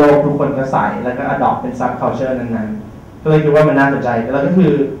ทั่วโลกทุกคนก็ใส่แล้วก็ adopt เป็น subculture นั้นๆก็เลยคิดว่ามันน่าสนใจแล้วก็คื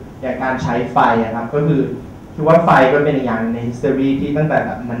ออย่างการใช้ไฟครับก็คือคิดว่าไฟก็เป็นอย่างใน history ที่ตั้งแต่แ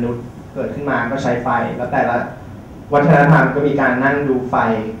บบมนุษย์เกิดขึ้นมาก็ใช้ไฟแล้วแต่ละวัฒนธรรมก็มีการนั่งดูไฟ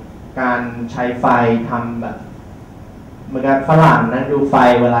การใช้ไฟทำแบบเหมือนกับฝรั่งนั่งดูไฟ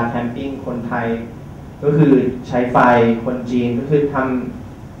เวลาแคมปิ้งคนไทยก็คือใช้ไฟคนจีนก็คือท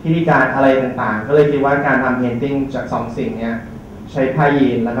ำพิธีการอะไรต่างๆก็เลยคิดว่าการทำเพนติ้งจากสองสิ่งเนี้ยใช้ผ้ายี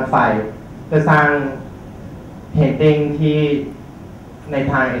นแล้วก็ไฟเพื่อสร้างเพนติ้งที่ใน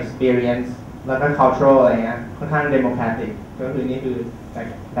ทาง experience แล้วก็ cultural อะไรเงี้ยค่อนข้าง democratic ก็คือนี่คือ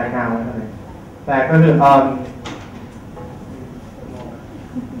แบ็คกราวด์แล้วกันแต่ก็คือ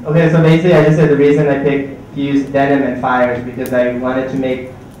okay, so basically I just said the reason I picked to use denim and fire is because I wanted to make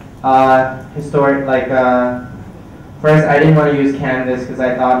historic first I didn't want to use canvas because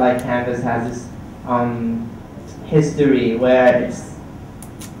I thought like canvas has this history where it's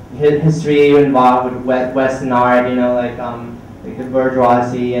history involved with Western art, you know, like the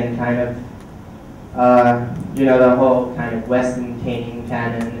bourgeoisie and kind of you know the whole kind of Western painting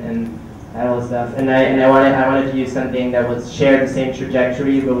canon and that whole stuff. And I wanted to use something that would share the same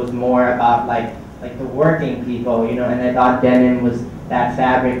trajectory, but was more about like the working people, you know. And I thought denim was that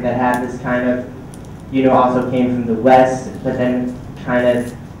fabric that had this kind of, you know, also came from the West, but then kind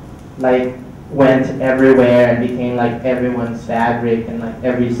of like went everywhere and became like everyone's fabric, and like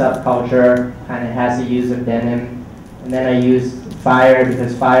every subculture kind of has a use of denim. And then I used fire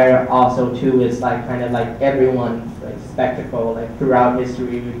because fire also too is like kind of like everyone's like spectacle. Like throughout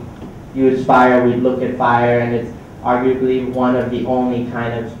history, we use fire. We look at fire, and it's arguably one of the only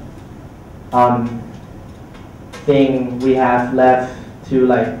kind of thing we have left to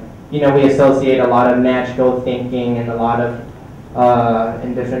like, you know, we associate a lot of magical thinking and a lot of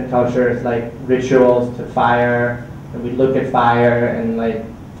in different cultures like rituals to fire, and we look at fire and like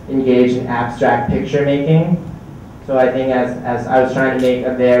engage in abstract picture making. So I think as I was trying to make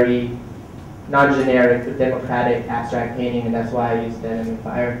a very non-generic but democratic abstract painting, and that's why I used denim and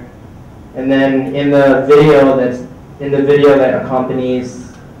fire. And then in the video that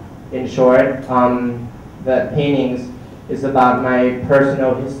accompanies, in short, the paintings is about my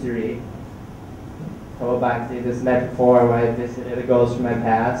personal history. Go back to this metaphor where I visited a ghost from my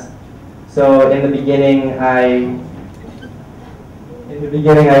past. So in the beginning, I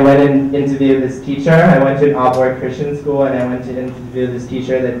went and interviewed this teacher. I went to an Auburn Christian school, and I went to interview this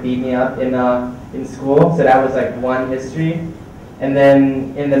teacher that beat me up in school. So that was like one history. And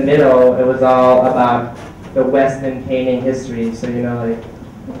then in the middle, it was all about the Western painting history. So, you know, like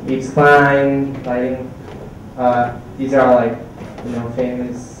Yves Klein, lighting, these are all like, you know,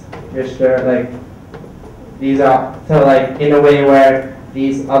 famous Richter, like, these are, so like, in a way where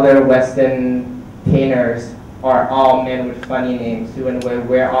these other Western painters are all men with funny names, so in a way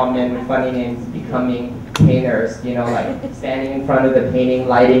we're all men with funny names becoming painters, you know, like standing in front of the painting,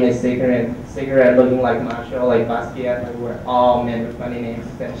 lighting a cigarette looking like Marshall, like Basquiat, like we're all men with funny names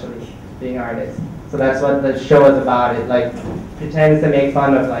essentially, being artists. So that's what the show is about. It like pretends to make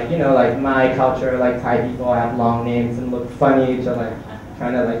fun of like, you know, like my culture, like Thai people have long names and look funny to like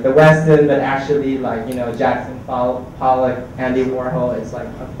kind of like the Western, but actually like, you know, Jackson Pollock, Andy Warhol is like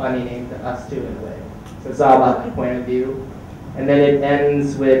a funny name to us too in a way. So it's all about the point of view. And then it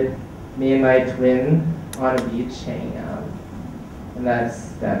ends with me and my twin on a beach hanging out. And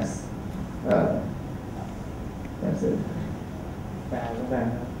that's it. Bad.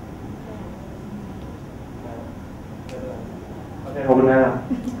 Okay, ขอบคุณมากครับ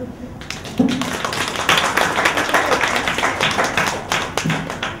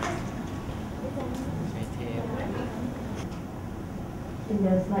In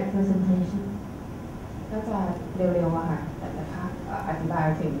the slide presentation ก็จะเร็วๆอะค่ะแต่จะอธิบาย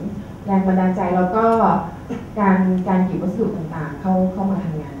ถึงแรงบันดาลใจแล้วก็การหยิบวัสดุต่างๆเข้ามาท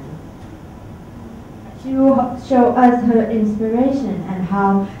ำงาน She will show us her inspiration and how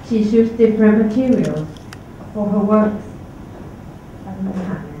she chooses different materials for her works. แล้วมีปัญ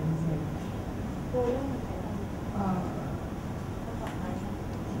หานั้นใช่ไหม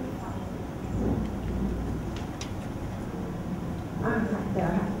ค่ะเดี๋ยว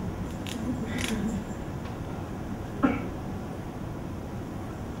ค่ะ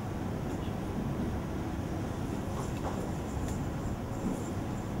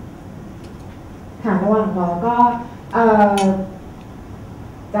ค่ะระหว่างรอก็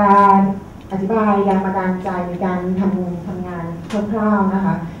จะอธิบายแรงบันดาลใจในการทำงานคร่าวๆนะค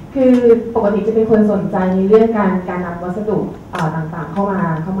ะคือปกติจะเป็นคนสนใจในเรื่องการนำวัสดุต่างๆเข้า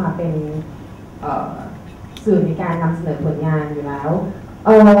มาเป็นสื่อในการนำเสนอผลงานอยู่แล้วเ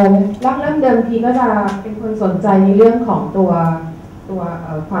ริ่มเดิมทีก็จะเป็นคนสนใจในเรื่องของตัว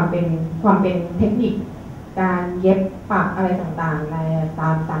ความเป็นเทคนิคการเย็บปักอะไรต่างๆในต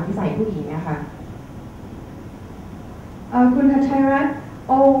ามที่ใส่ผู้หญิงนะคะ คุณฮัทไทรัต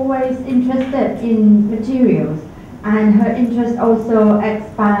always interested in materials and her interest also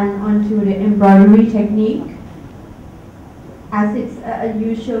expand onto the embroidery technique as it's a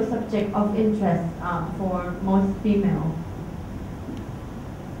usual subject of interest for most female.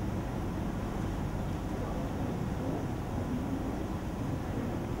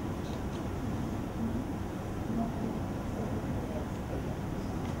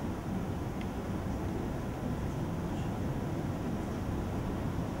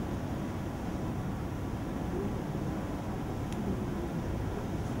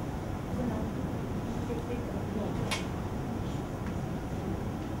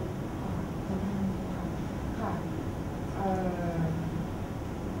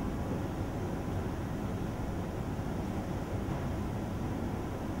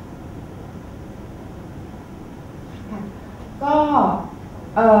ก็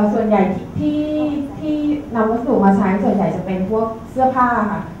ส่วนใหญ่ที่นำวัสดุมาใช้ส่วนใหญ่จะเป็นพวกเสื้อผ้า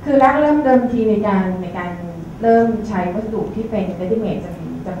ค่ะคือเริ่มเดิมทีในการเริ่มใช้วัสดุที่เป็นเรดิเมด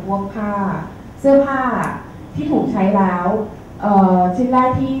จะพวกผ้าเสื้อผ้าที่ถูกใช้แล้วชิ้นแรก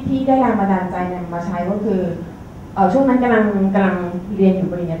ที่ได้แรงบันดาลใจนำมาใช้ก็คือช่วงนั้นกำลังเรียนอยู่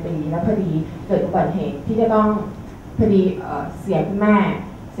ปริญญาตรีแล้วพอดีเกิดอุบัติเหตุที่จะต้องพอดีเสียคุณแ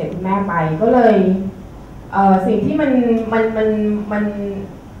ม่ไปก็เลยสิ่งที่มัน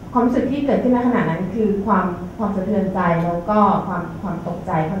ความรู้สึกที่เกิดขึ้นในขณะนั้นคือความสะเทือนใจแล้วก็ความตกใ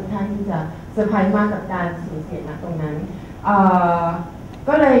จค่อนข้างที่จะเซอร์ไพรส์มากกับการสูญเสียณตรงนั้นเ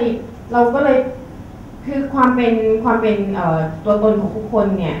ราก็เลยคือความเป็นตัวตนของทุกคน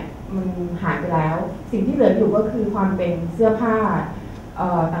เนี่ยมันหายไปแล้วสิ่งที่เหลืออยู่ก็คือความเป็นเสื้อผ้า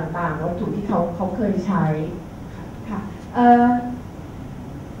ต่างๆวัตถุที่เขาเคยใช้ค่ะ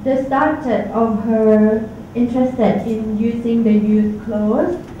The started of her interested in using the used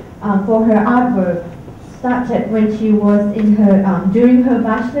clothes for her artwork started when she was in her during her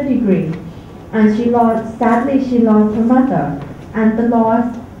bachelor degree, and sadly she lost her mother, and the loss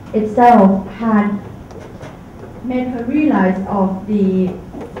itself had made her realize of the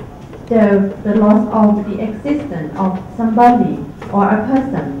loss of the existence of somebody or a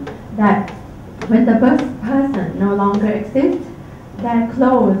person, that when the person no longer exists, their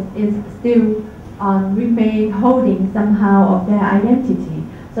clothes is still remain holding somehow of their identity.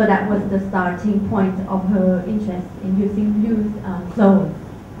 So that was the starting point of her interest in using used clothes.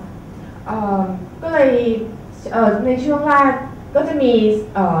 ก็เลยในช่วงแรกก็จะมี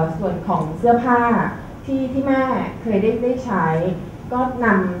ส่วนของเสื้อผ้าที่แม่เคยได้ใช้ก็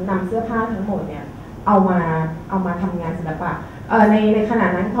นำเสื้อผ้าทั้งหมดเนี่ยเอามาทำงานศิลปะในขณะ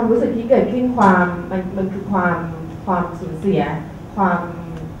นั้นความรู้สึกที่เกิดขึ้นมันคือความสูญเสียคว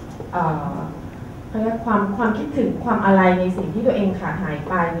ามคิดถึงความอะไรในสิ่งที่ตัวเองขาดหาย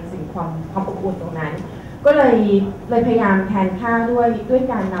ไปในสิ่งความอบอุ่นตรงนั้นก็เลยพยายามแทนค่าด้วย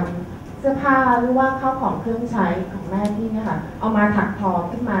การนำเสื้อผ้าหรือว่าข้าวของเครื่องใช้ของแม่ที่เนี่ยค่ะเอามาถักทอ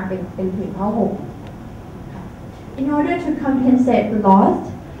ขึ้นมาเป็นผืนผ้าห่ม In order to compensate the loss,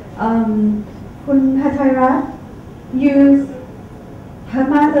 Kun Hatairat used her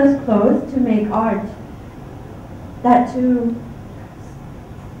mother's clothes to make art that to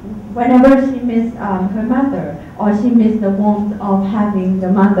whenever she missed her mother or she missed the warmth of having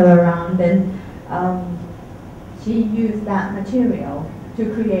the mother around, then she used that material to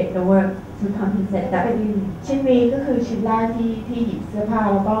create the work to compensate แต่ that เป็น feeling. ชิ้นนี้ก็คือชิ้นแรกที่หยิบเสื้อผ้า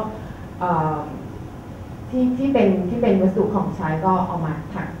แล้วก็เอ่อที่เป็นวัสดุของใช้ก็เอามา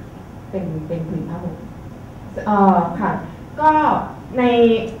ถักเป็นผืนผ้าห่มค่ะก็ใน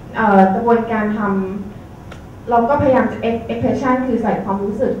กระบวนการทำเราก็พยายามจะ expression คือใส่ความ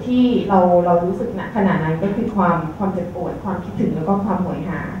รู้สึกที่เรารู้สึกณขณะนั้นก็คือความเจ็บปวดความคิดถึงแล้วก็ความโหย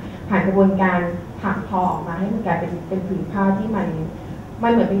หาผ่านกระบวนการถักทอออกมาให้มันกลายเป็นผืนผ้าที่มันเห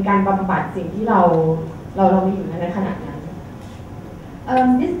มือนเป็นการบำบัดสิ่งที่เราไม่อยู่ในขณะนั้น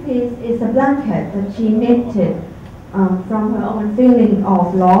This piece is a blanket that she knitted from her own feeling of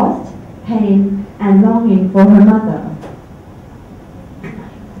loss, pain, and longing for her mother.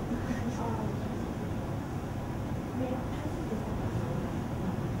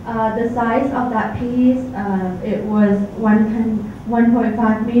 The size of that piece, it was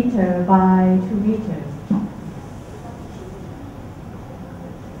 1.5 meter by 2 meters.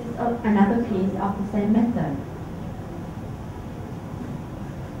 It's another piece of the same method.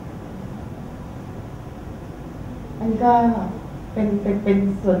 อันนี้ก็เป็น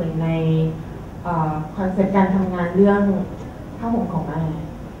ส่วนหนึ่งในคอนเซ็ปต์การทำงานเรื่องผ้าห่มของแม่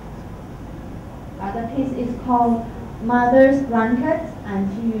The piece is called Mother's Blanket, and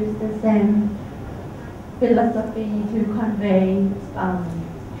she used the same philosophy to convey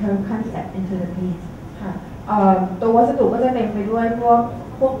her concept into the piece. ค่ะตัววัสดุก็จะเต็มไปด้วยพ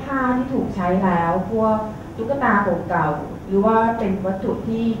วกผ้าที่ถูกใช้แล้วพวกตุ๊กตาเก่าๆหรือว่าเป็นวัตถุ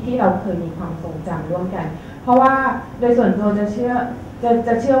ที่เราเคยมีความทรงจำร่วมกันเพราะว่าโดยส่วนตัวจะเ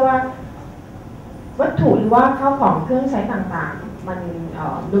ชื่อว่าวัตถุหรือว่าข้าวของเครื่องใช้ต่างๆมัน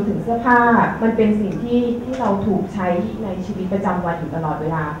รวมถึงเสื้อผ้ามันเป็นสิ่งที่เราถูกใช้ในชีวิตประจำวันอยู่ตลอดเว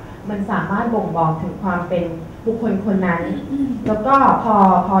ลามันสามารถบ่งบอกถึงความเป็นบุคคลคนนั้นแล้วก็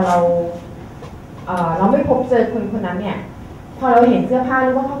พอเราไม่พบเจอคนนั้นเนี่ยพอเราเห็นเสื้อผ้าห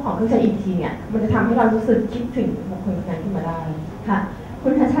รือว่าข้าวของเครื่องใช้อีกทีเนี่ยมันจะทำให้เรารู้สึกคิดถึงบุคคลคนนั้นขึ้นมาได้ค่ะคุ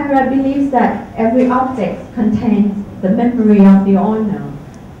ณทัชชัย believes that every object contains the memory of the owner,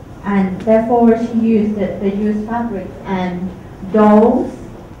 and therefore she used the used fabrics and dolls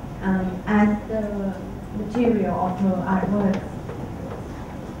as the material of her artwork.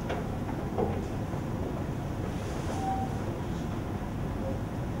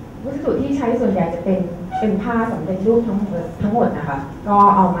 วัสดุที่ใช้ส่วนใหญ่จะเป็นผ้าสำเร็จรูปทั้งหมดนะคะก็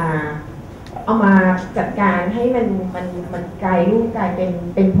เอามาจัดการให้มันกลายรูปกลาย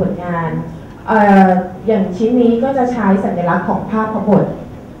เป็นผลงานอย่างชิ้นนี้ก็จะใช้สัญลักษณ์ของภาพพบท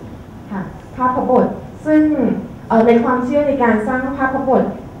ค่ะภาพพบทซึ่งในความเชื่อในการสร้างภาพพบท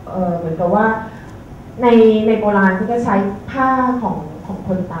เหมือนกับว่าในโบราณก็จะใช้ผ้าของค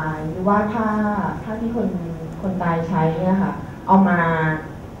นตายหรือว่าผ้าที่คนตายใช้เนี่ยค่ะเอามา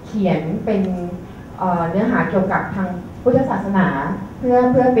เขียนเป็นเนื้อหาเกี่ยวกับทางพุทธศาสนาเ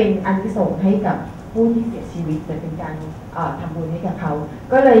พื่อเป็นอานิสงส์ให้กับผู้ที่เสียชีวิตเป็นการทำบุญให้กับเขา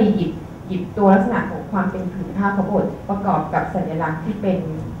ก็เลยหยิบตัวลักษณะของความเป็นผืนผ้าพระบทประกอบกับสัญลักษณ์ที่เป็น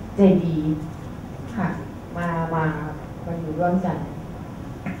เจดีย์ค่ะมาอยู่ร่วมกัน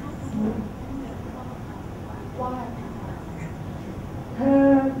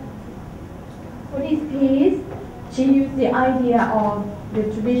For this piece, she used the idea of the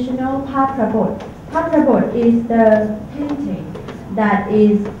traditional patrabot. Patrabot is the painting that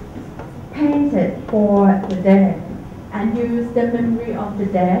is painted for the dead, and use the memory of the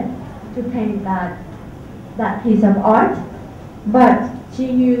dead to paint that piece of art. But she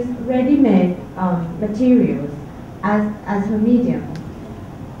used ready-made materials as her medium.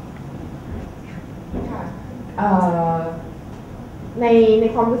 ใน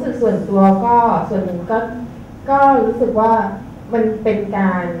ความรู้สึกส่วนตัวก็ส่วนหนึ่งก็รู้สึกว่ามันเป็นก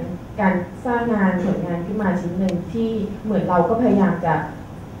ารสร้างงานผลงานขึ้นมาชิ้นหนึ่งที่เหมือนเราก็พยายามจะ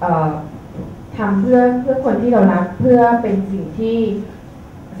ทำเพื่อคนที่เรารักเพื่อเป็นสิ่งที่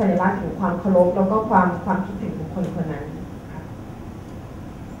สัญลักษณ์ถึงความเคารพแล้วก็ความคิดถึงบุคคลคนนั้น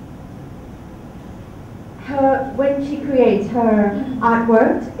When she creates her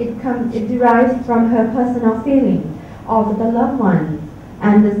artwork, it derives from her personal feeling of the loved one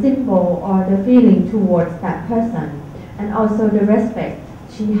and the symbol or the feeling towards that person, and also the respect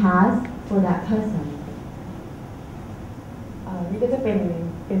she has for that person. นี่ก็จะเ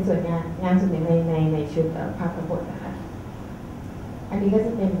ป็นส่วนงานส่วนหนึ่งในชุดภาพทั้งหมดนะคะอันนี้ก็จ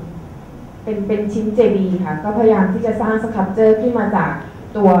ะเป็นชิ้นเจดีย์ค่ะก็พยายามที่จะสร้างสครับเจอร์ขึ้นมาจาก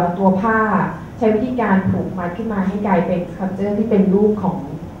ตัวผ้าใช้วิธีการผูกมัดขึ้นมาให้กลายเป็นสครับเจอร์ที่เป็นรูป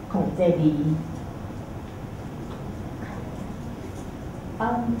ของเจดีย์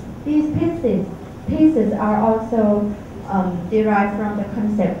These pieces are also derived from the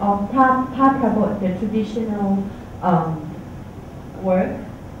concept of paprabot, the traditional work,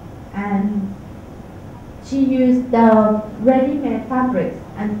 and she used the ready-made fabrics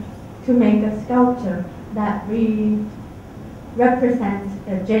and to make a sculpture that represents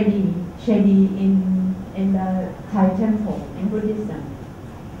the Jedi in the Thai temple in Buddhism.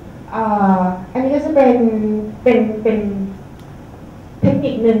 อันนี้ก็จะเป็นเทคนิ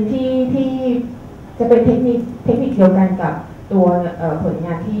คหนึ่งที่จะเป็นเทคนิคเดียวกันกับตัวผลง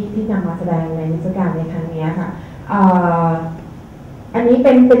านที่นำมาแสดงในนิทรรศการในครั้งนี้ค่ะอันนี้เ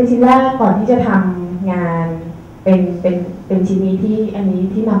ป็นชิ้นแรกก่อนที่จะทำงานเป็นชิ้นนี้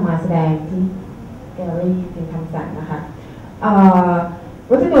ที่นำมาแสดงที่แกลเลอรี่เป็นคำสั่งนะคะ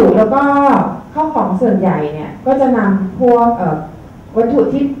วัสดุแล้วก็ข้าวของส่วนใหญ่เนี่ยก็จะนำพวกวัตถุ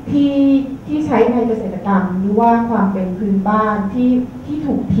ที่ใช้ในเกษตรกรรมหรือว่าความเป็นพื้นบ้านที่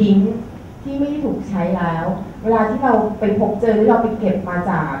ถูกทิ้งที่ไม่ได้ถูกใช้แล้ว เวลาที่เราไปพบเจอหรือเราไปเก็บมา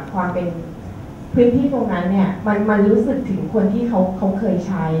จากความเป็นพื้นที่ตรงนั้นเนี่ยมันรู้สึกถึงคนที่เขาเคย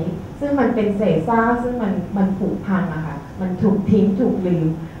ใช้ซึ่งมันเป็นเศษซากซึ่งมันผุพังอะค่ะมันถูกทิ้งถูกลืม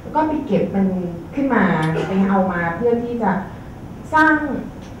แล้วก็ไปเก็บมันขึ้นมาไปเอามาเพื่อที่จะสร้าง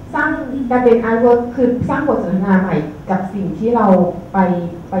การเป็นอาร์ตเวิร์คคือสร้างบทสนทนาใหม่กับสิ่งที่เราไป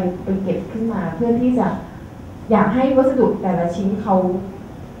เก็บขึ้นมาเพื่อที่จะอยากให้วัสดุแต่ละชิ้นเขา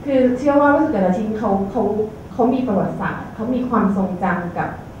คือเชื่อว่าวัสดุแต่ละชิ้นเขามีประวัติศาสตร์เขามีความทรงจำ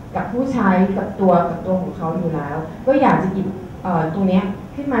กับผู้ใช้กับตัวของเขาอยู่แล้วก็อยากจะหยิบตรงนี้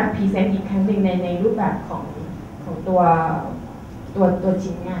ขึ้นมาพรีเซนต์อีกครั้งหนึ่งในรูปแบบของตัว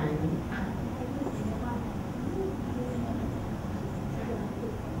ชิ้นงาน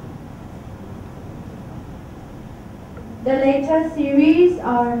The later series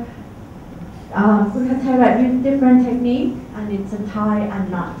are Curator used different technique, and it's a tie and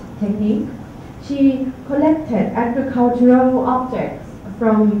knot technique. She collected agricultural objects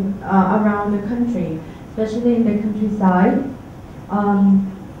from around the country, especially in the countryside.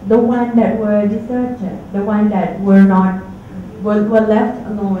 The one that were deserted, the one that were left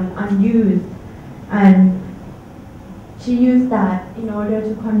alone, unused, and she used that in order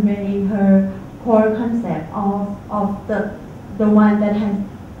to convey her core concept of the one that has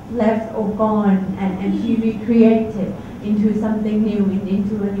left or gone, and she recreated into something new,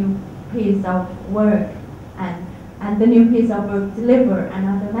 into a new piece of work, and the new piece of work deliver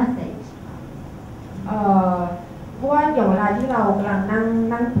another message. เพราะว่าอย่างเวลาที่เรากำลัง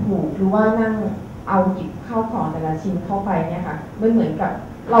นั่งผูกหรือว่านั่งเอาหยิบข้าวของแต่ละชิ้นเข้าไปเนี่ยค่ะมันเหมือนกับ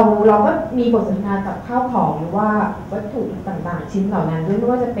เราก็มีบทสนทนากับข้าวของหรือว่าวัตถุต่างๆชิ้นเหล่านั้นด้วยไม่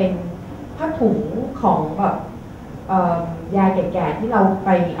ว่าจะเป็นผ้าถุงของแบบยายแก่ๆที่เราไป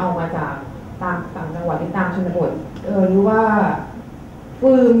เอามาจากตามต่างจังหวัดหรือตามชนบทหรือว่า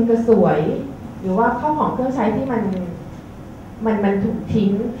ฟืนกระสวยหรือว่าข้าวของเครื่องใช้ที่มันถูกทิ้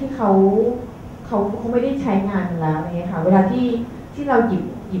งที่เขาไม่ได้ใช้งานแล้วเนี่ยค่ะเวลาที่เราหยิ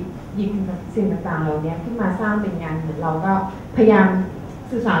บสิ่งต่างๆเหล่านี้ขึ้นมาสร้างเป็นงานเหมือนเราก็พยายาม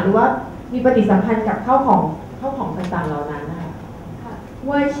สื่อสารหรือว่ามีปฏิสัมพันธ์กับข้าวของต่างๆเหล่านั้นนะคะ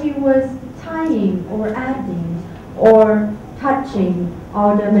While she was tying or adding or touching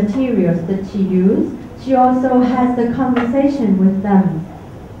all the materials that she used, she also has the conversation with them.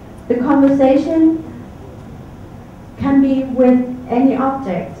 The conversation can be with any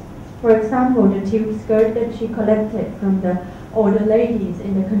object. For example, the silk skirt that she collected from the older ladies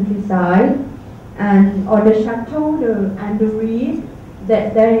in the countryside, or the chateau and the reed, that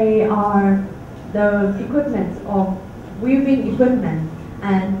they are the equipment of weaving equipment,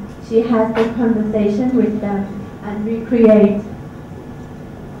 and she has the conversation with them and recreate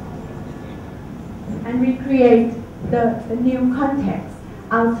the new context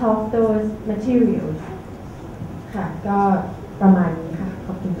out of those materials. ค่ะก็ประมาณนี้ค่ะข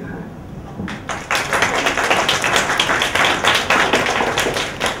อบคุณค่ะ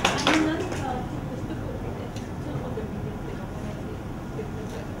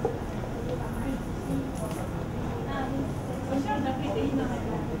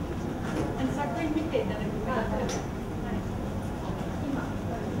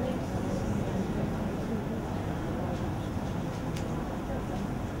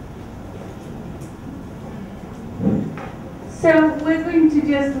So we're going to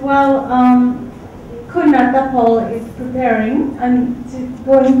just, while Kunatapol is preparing, I'm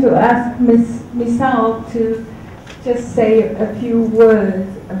going to ask Miss Misao to just say a few words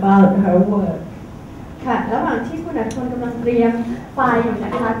about her work. ค่ะระหว่างที่คุณอัจฉริยะกำลังเตรียมไฟล์อยู่น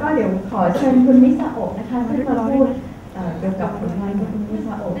ะคะก็เดี๋ยวขอเชิญคุณมิซาโอะนะคะขึ้นมาพูดเกี่ยวกับผลงานของคุณมิซ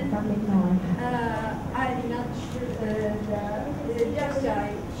าโอะสักเล็กน้อยค่ะ I'm not sure, just は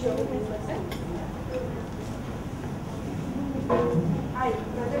い、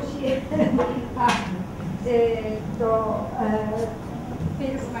私、フ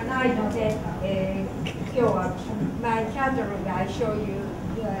ィルムがないので、今日は my catalog I show you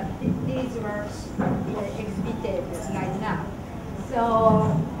these works exhibited right now.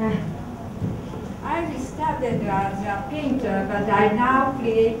 So I started as a painter, but I now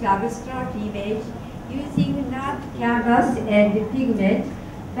create abstract image using not canvas and pigment,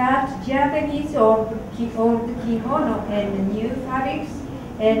 but Japanese old kimono and new fabrics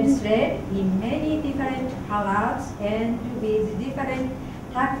and thread in many different colors and with different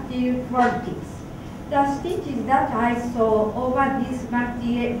tactile qualities. The stitches that I saw over these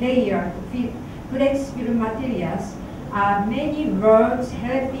multi-layered flexible materials are many words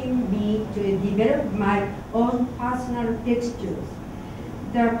helping me to develop my own personal textures.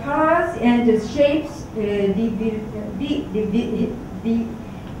 The colors and the shapes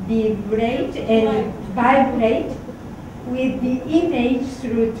vibrate and vibrate with the image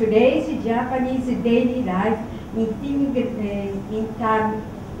through today's Japanese daily life, integrate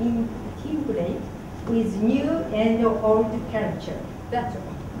with new and old culture. That's all.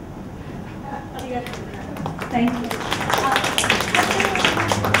 Thank you.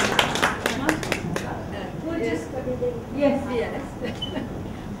 Yes. Yes.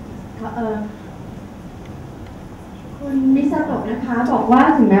 คุณมิซาโตะนะคะบอกว่า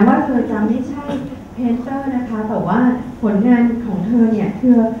ถึงแม้ว่าเธอจะไม่ใช่เพนเตอร์นะคะแต่ว่าผลงานของเธอเนี่ยเ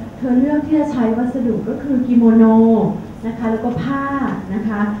ธอเลือกที่จะใช้วัสดุก็คือกิโมโนนะคะแล้วก็ผ้านะค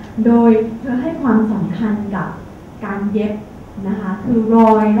ะโดยเธอให้ความสำคัญกับการเย็บนะคะคือ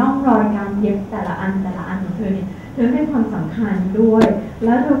ร่องรอยการเย็บแต่ละอันของเธอเนี่ยเธอให้ความสำคัญด้วยแ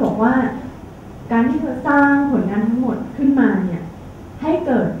ล้วเธอบอกว่าการที่เธอสร้างผลงานทั้งหมดขึ้นมาเนี่ยให้เ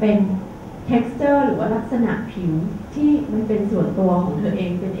กิดเป็น texture หรือว่าลักษณะผิวที่มันเป็นส่วนตัวของเธอเอ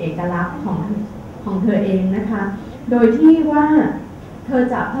งเป็นเอกลักษณ์ของเธอเองนะคะโดยที่ว่าเธอ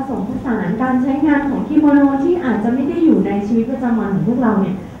จะผสมผสานการใช้งานของกิโมโนที่อาจจะไม่ได้อยู่ในชีวิตประจำวันของพวกเราเ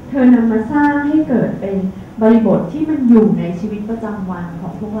นี่ยเธอนำมาสร้างให้เกิดเป็นบริบทที่มันอยู่ในชีวิตประจำวันขอ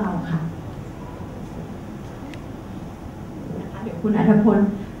งพวกเราค่ะนะคะเดี๋ยวคุณอัธพล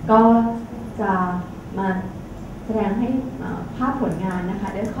ก็จะมาแสดงให้ภาพผลงานนะคะ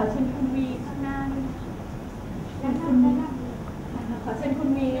เดี๋ยวขอเชิญคุณวีข้างหน้าขอเชิญคุณ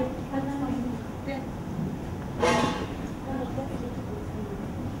วีข้างหน้า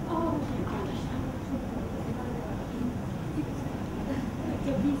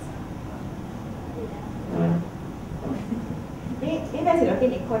เป็นศิลปิน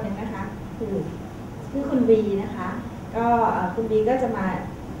อีกคนหนึ่งนะคะคือคุณวีนะคะก็คุณวีก็จะมา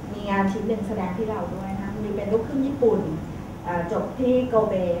มีงานชิ้นหนึ่งแสดงที่เราด้วยนะคะคุณวีเป็นลูกครึ่งญี่ปุ่นจบที่โก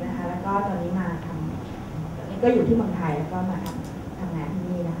เบนะคะแล้วก็ตอนนี้มาทำตอนนี้ก็อยู่ที่เมืองไทยแล้วก็มาทำงานที่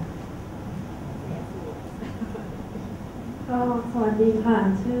นี่นะคะก็สวัสดีค่ะ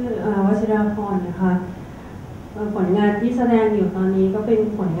ชื่อวชิราพรนะคะผลงานที่แสดงอยู่ตอนนี้ก็เป็น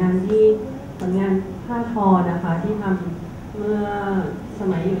ผลงานผ้าทอนะคะที่ทำเมื่อส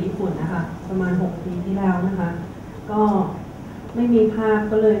มัยอยู่ญี่ปุ่นนะคะประมาณ6 ปีที่แล้วนะคะก็ไม่มีภาพ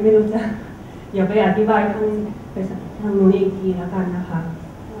ก็เลยไม่รู้จะเดี๋ยวไปอธิบายทางนู้นอีกทีแล้วกันนะคะ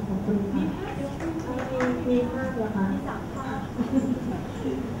ขอบคุณค่ะมีภาพเหรอคะ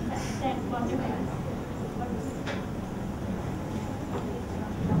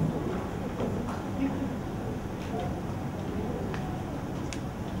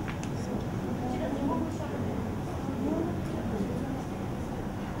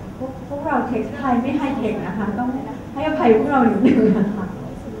พวกเราเทคไทยไม่ให้เทคนะคะต้องให้อภัยพวกเรานิดนึงนะคะ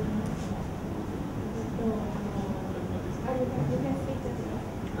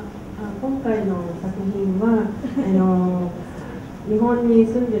今回の作品は日本に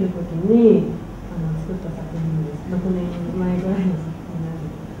住んでる時に作った作品です。6年前ぐらいの作品になる。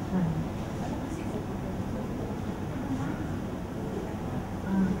はい。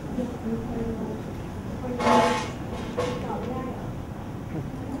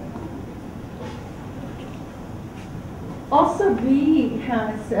Also, we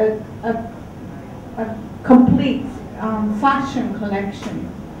has a complete fashion collection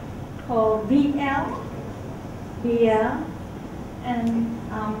called BL, and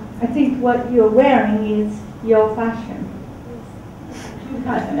I think what you're wearing is your fashion.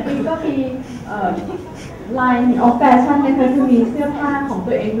 ค่ะนี่ก็มีไลน์ออฟแฟชั่นนะคะคือมีเสื้อผ้าของ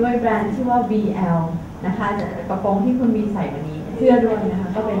ตัวเองด้วยแบรนด์ชื่อว่า BL นะคะกระโปรงที่คุณมีใส่วันนี้เสื้อด้วยนะคะ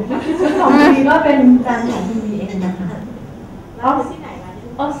ก็เป็นชุดของคุณมีก็เป็นแบรนด์ของคุณมีเองนะคะ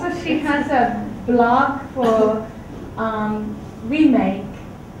Also, she has a blog for remake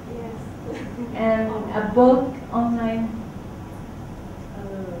and a book online.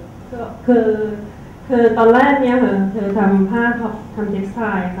 ก็คือตอนแรกเนี่ยเธอทำผ้าทำเท็กซ์ไท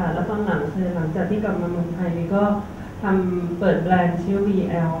ล์ค่ะแล้วตอนหลังจากที่กลับมาเมืองไทยก็ทำเปิดแบรนด์ชื่อ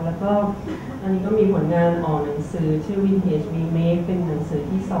VL แล้วก็อันนี้ก็มีผลงานออกหนังสือชื่อ Vintage Remake เป็นหนังสือ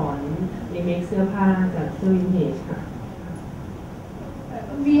ที่สอน remake เสื้อผ้าจากเสื้อ Vintage ค่ะ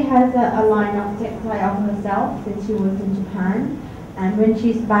We has a line of textile of herself since she was in Japan, and when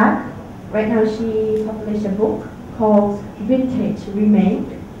she's back, right now she published a book called Vintage Remake,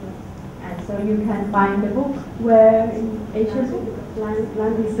 and so you can find the book where in Asia Book. ร้า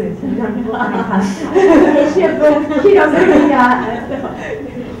นหนังสือฉันทำพวกอะไรคะ Asia Book ที่เราไม่มีอ่ะ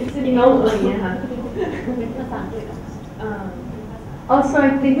It's in no อะไรอย่างเงี้ยค่ะ Also,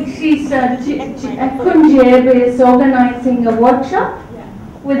 I think Kunjeb is organizing a workshop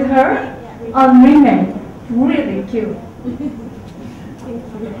with her on remake. Really cute.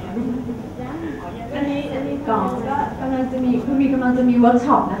 อันนี้ก่อนก็กำลังจะมีคุณมีกำลังจะมีเวิร์ก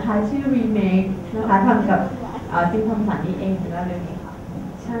ช็อปนะคะชื่อ remake นะคะทำกับจิมทอมสันนี่เองแล้วเลยค่ะ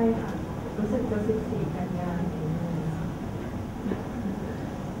ใช่ค่ะรู้สึกจะ14 กันยายน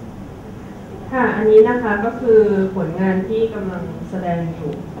ค่ะอันนี้นะคะก็คือผลงานที่กำลังแสดงอ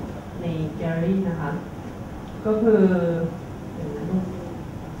ยู่ในแกลเลอรี่นะคะก็คือ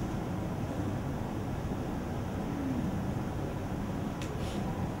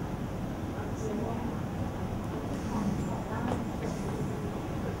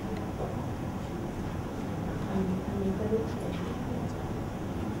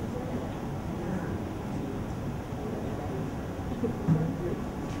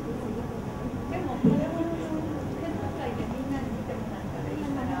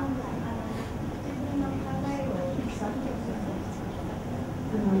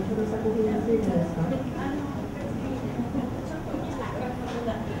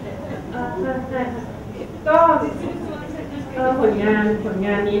ก็ผลง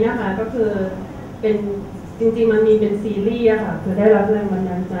านนี้นะคะก็คือเป็นจริงๆมันมีเป็นซีรีส์อะค่ะคือได้รับแรงบันด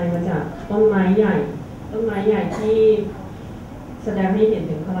าลใจมาจากต้นไม้ใหญ่ที่แสดงให้เห็น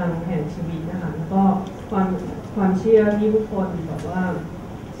ถึงพลังแห่งชีวิตนะคะแล้วก็ความเชื่อที่ผู้คนแบบว่า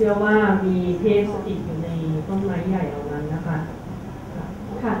เชื่อว่ามีเทพสถิตอยู่ในต้นไม้ใหญ่เหล่านั้นนะคะ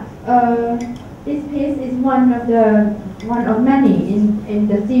ค่ะThis piece is one of many in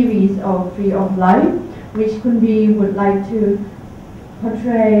the series of Tree of Life, which Kunbi would like to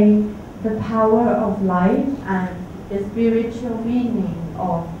portray the power of life and the spiritual meaning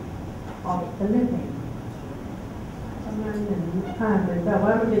of the living. ประมาณเหมือนแบบว่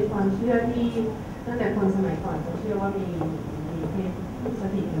ามันเป็นความเชื่อที่ตั้งแต่คนสมัยก่อนเขาเชื่อว่ามีเทพส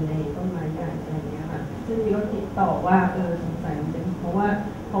ถิตอยู่ในต้นไม้ใหญ่อะไรอย่างเงี้ยค่ะซึ่งมีก็ติดต่อว่าสงสัยมันเป็นเพราะ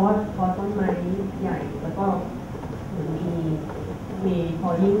ต้นไม้ใหญ่แล้วก็เหมือนมีพอ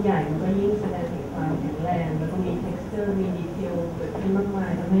ยิ่งใหญ่มันก็ยิ่งแสดงถึงความแข็งแรงแล้วก็มี texture มี detail เกิดขึ้นมากมาย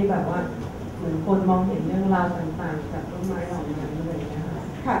ทำให้แบบว่าเหมือนคนมองเห็นเรื่องราวต่างๆจากต้นไม้เหล่านั้นอะไรอย่างเงี้ย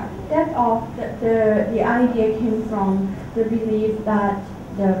ค่ะ That of the idea came from the belief that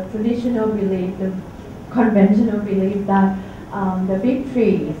the traditional belief, the conventional belief that the big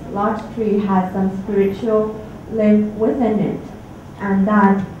trees, large tree has some spiritual life within it, and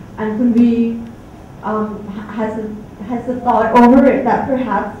Kunbi has a thought over it that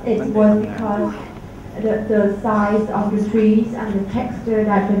perhaps it was because the size of the trees and the texture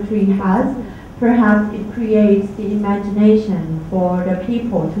that the tree has, perhaps it creates the imagination for the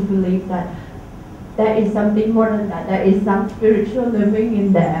people to believe that there is something more than that, there is some spiritual living in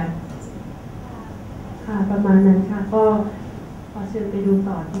there. ค่ะประมาณนั้นค่ะก็ขอเชิญไปดู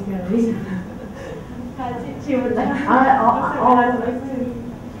ต่อที่แกลเลอรี่ค่ะShe would like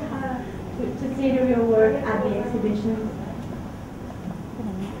to see the real work at the exhibition.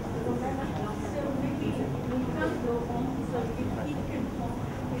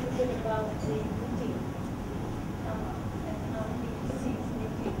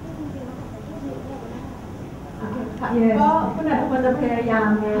 Yes. ก็คุณอาจารย์จะพยายาม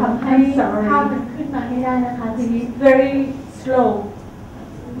ทำให้ภาพมันขึ้นมาให้ได้นะคะทีนี้ Very slow.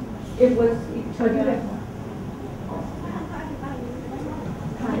 It was showed you like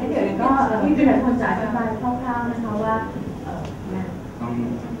ค่ะเดี๋ยวก็พี่เป็นคนจะอธิบายคร่าวๆนะคะว่า ต้อง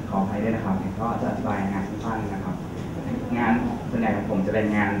ขออภัยด้วยนะครับก็จะอธิบายงานสั้นๆนะครับงานส่วนใหญ่ของผมจะเป็น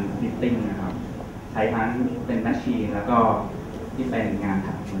งานนิตติ้งนะครับใช้ทั้งเป็นแมชชีนแล้วก็ที่เป็นงาน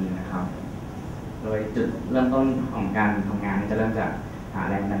ถักมือนะครับโดยจุดเริ่มต้นของการทำงานจะเริ่มจากหา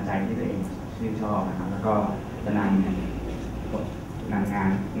แรงบันดาลใจที่ตัวเองชื่นชอบนะครับแล้วก็จะนำ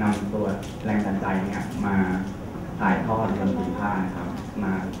ตัวแรงบันดาลใจเนี่ยมาถ่ายทอดบนผืนผ้านะครับม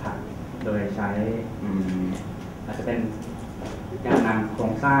าถักโดยใช้อาจจะเป็นการนำโคร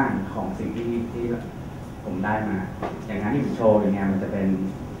งสร้างของสิ่งที่ผมได้มาอย่างนั้นที่ผมโชว์อย่างเงี้ยมันจะเป็น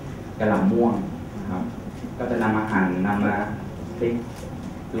กระหล่ำม่วงนะครับก็จะนำมาหั่นนำมาพลิก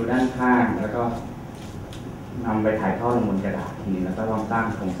ดูด้านข้างแล้วก็นำไปถ่ายทอดลงบนกระดาษทีนี้แล้วก็ลองสร้าง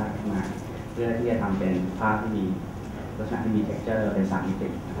โครงสร้างขึ้นมาเพื่อที่จะทำเป็นภาพที่มีลักษณะที่มี texture เป็น3 มิติ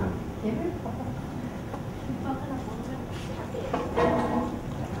นะครับ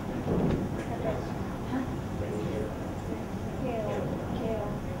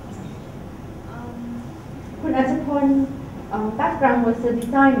คุณอัจฉพล background was a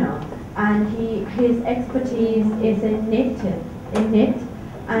designer and his expertise is in knit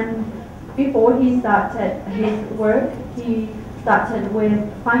and before he started his work he started with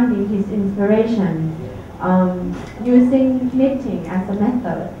finding his inspiration using knitting as a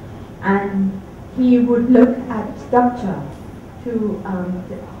method and he would look at structure to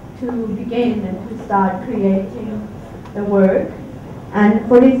begin and to start creating the work. And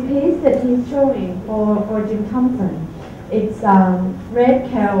for this piece that he's showing for Jim Thompson, it's red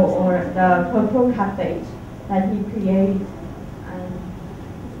kale or the purple cabbage that he created. And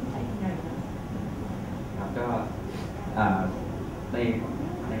ครับก็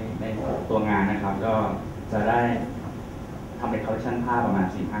ในตัวงานนะครับก็จะได้ทำเป็นคอลเลคชันผ้าประมาณ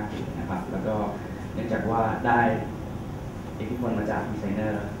 4-5 สีนะครับแล้วก็เนื่องจากว่าได้อิทธิพลมาจากดีไซเนอ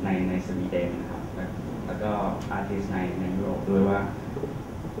ร์ในสวีเดนนะครับแล้วก็อาร์ติสต์ในยุโรปด้วยว่า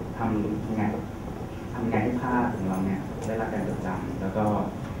ทำงานให้ภาพของเราเนี่ยได้รับการจดจำแล้วก็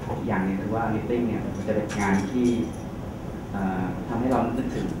อีกอย่างนึงคือว่า knitting เนี่ยมันจะเป็นงานที่ทำให้เรานึก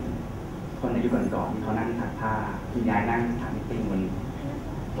ถึงคนในยุคก่อนๆที่เขานั่งถักผ้าคุณยายนั่งถัก knitting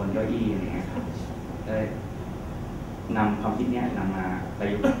บนเก้าอี้อะไรเงี้ยครับนำความคิดนี้นำมาประ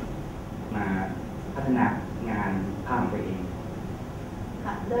ยุกต์มาพัฒนางานผ้าของตัวเอง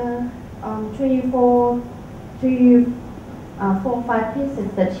The 4-5 pieces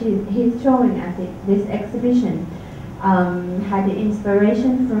that he's showing at this exhibition had the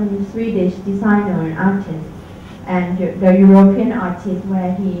inspiration from Swedish designer and artist and the European artist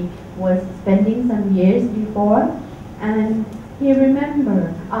where he was spending some years before and he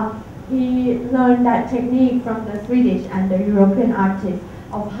learned that technique from the Swedish and the European artists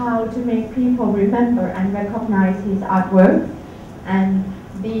of how to make people remember and recognize his artwork and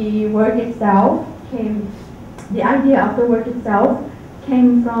the work itself the idea of the work itself came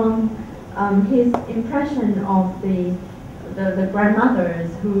from his impression of the grandmothers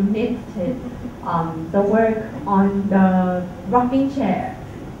who knitted the work on the rocking chair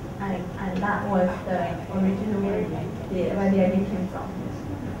and that was the original where the idea came from.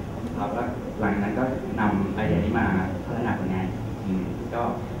 ครับแล้วหลังนั้นก็นำไอเดียนี้มาพัฒนาผลงานก็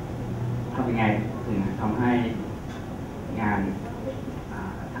ทำยังไงถึงทำให้งาน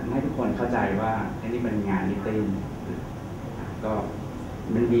ทำให้ทุกคนเข้าใจว่านี่เป็นงานนิตติ้งก็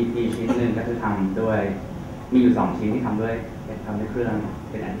มันมีชิ้นหนึ่งก็คือทำด้วยมีอยู่2ชิ้นที่ทำด้วยเครื่อง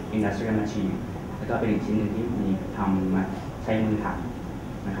เป็น industrial machine แล้วก็เป็นอีกชิ้นหนึ่งที่มีทำมาใช้มือถัก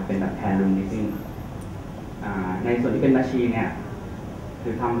นะครับเป็นแบบ handloom knitting ในส่วนที่เป็น machine เนี่ยคื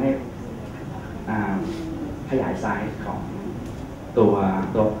อทำให้ขยายไซส์ของตัว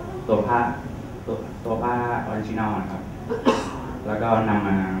ผ้าออริจินอลนะครับแล้วก็นำ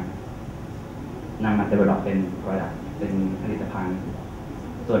มาdevelopเป็น product เป็นผลิตภัณฑ์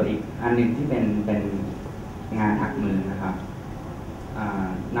ส่วนอีกอันหนึ่งที่เป็นงานถักมือนะครับ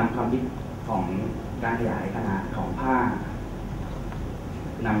นำความคิดของการขยายขนาดของผ้า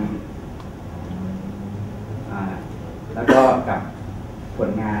นำแล้วก็กับผ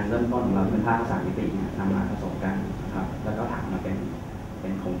ลงานเริ่มต้นของเราเป็นผ้า3 มิติเนี่ยนำมาผสมกันครับแล้วก็ถักมาเป็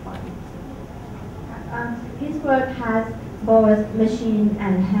นโคมไฟ His work has both machine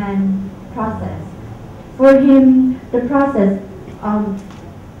and hand process. For him, the process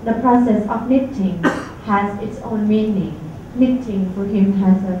of knitting has its own meaning. Knitting for him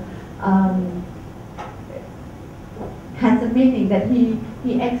has a meaning that he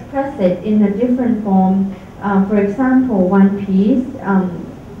expresses it in a different form. For example, one piece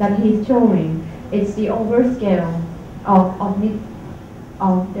that he's showing, it's the overscale of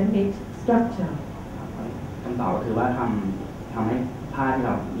the knit structure. คำตอบก็คือว่าทำให้ผ้าที่เร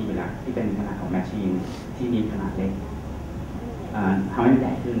ามีอยู่แล้วที่เป็นขนาดของแมชชีนที่มีขนาดเล็กทำให้มันให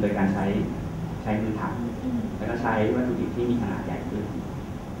ญ่ขึ้นโดยการใช้มือถักแล้วก็ใช้วัตถุดิบที่มีขนาดใหญ่ขึ้น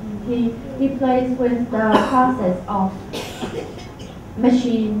He plays with the process of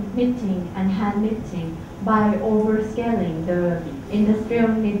machine knitting and hand knitting by overscaling the industrial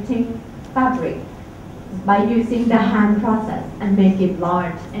knitting fabric by using the hand process and make it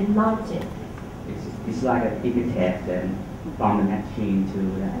large, enlarge it. It's like a pipette then from the machine to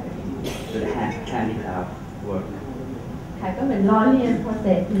the handicraft work. ค่ะก็เหมือนล้อเลียน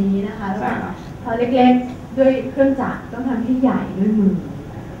process นี้นะคะแล้วก็พอเล็กๆด้วยเครื่องจักรต้องทำให้ใหญ่ด้วยมือ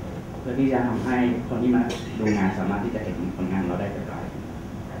เพื่อที่จะทำให้คนที่มาดูงานสามารถที่จะเห็นผลงานเราได้ไกล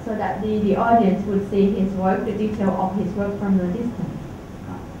so that the audience would see his work, the detail of his work from the distance. ค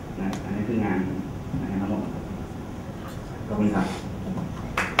รับอันนี้คืองานทั้งหมดขอบคุณครับ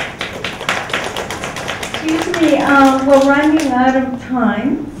Excuse me, we're running out of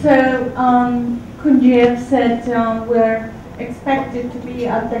time. So, Kunjev said we're expected to be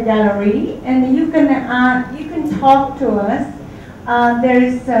at the gallery, and you can talk to us. There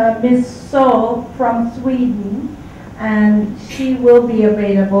is Miss So from Sweden, and she will be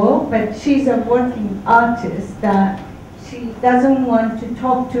available, but she's a working artist that she doesn't want to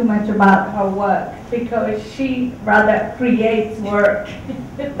talk too much about her work because she rather creates work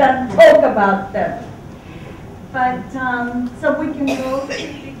than talk about them. But so we can go to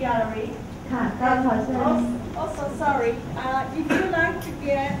the gallery. ค่ะก็ขอเชิญ Also, sorry. If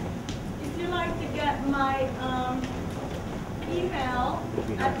you like to get my email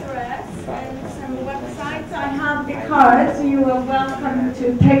address and some websites, I have the cards. You are welcome to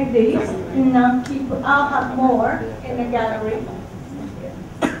take these. And I'll have more in the gallery.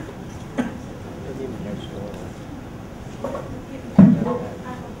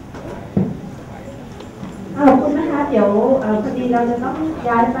 ขอบคุณนะคะเดี๋ยวพอดีเราจะต้อง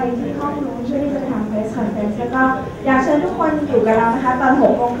ย้ายไปที่ห้องนู้นเพื่อที่จะทำ press conference แล้วก็อยากเชิญทุกคนอยู่กับเรานะคะตอน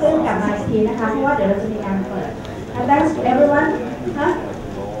6 โมงครึ่งกลับมาอีกทีนะคะเพราะว่าเดี๋ยวเราจะมีการเปิด and thanks to everyone ฮะ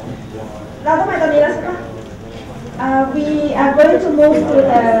เราต้องไปตอนนี้แล้วใช่ปะwe are going to move to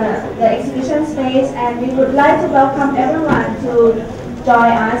the exhibition space and we would like to welcome everyone to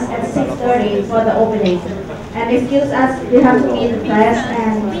join us at 6:30 for the opening and excuse us we have to meet the press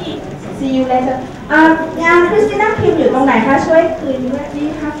and see you later งานคริสติน่าพิมพ์อยู่ตรงไหนคะช่วยคืนด้วยดี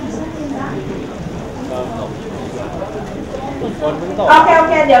ค่ะคริสติน่าพิมพ์นะโอ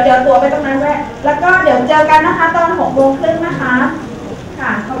เคเดี๋ยวตัวไปตรงนั้นด้วยแล้วก็เดี๋ยวเจอกันนะคะตอน6 โมงครึ่งนะคะค่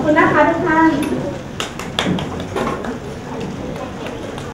ะขอบคุณนะคะทุกท่าน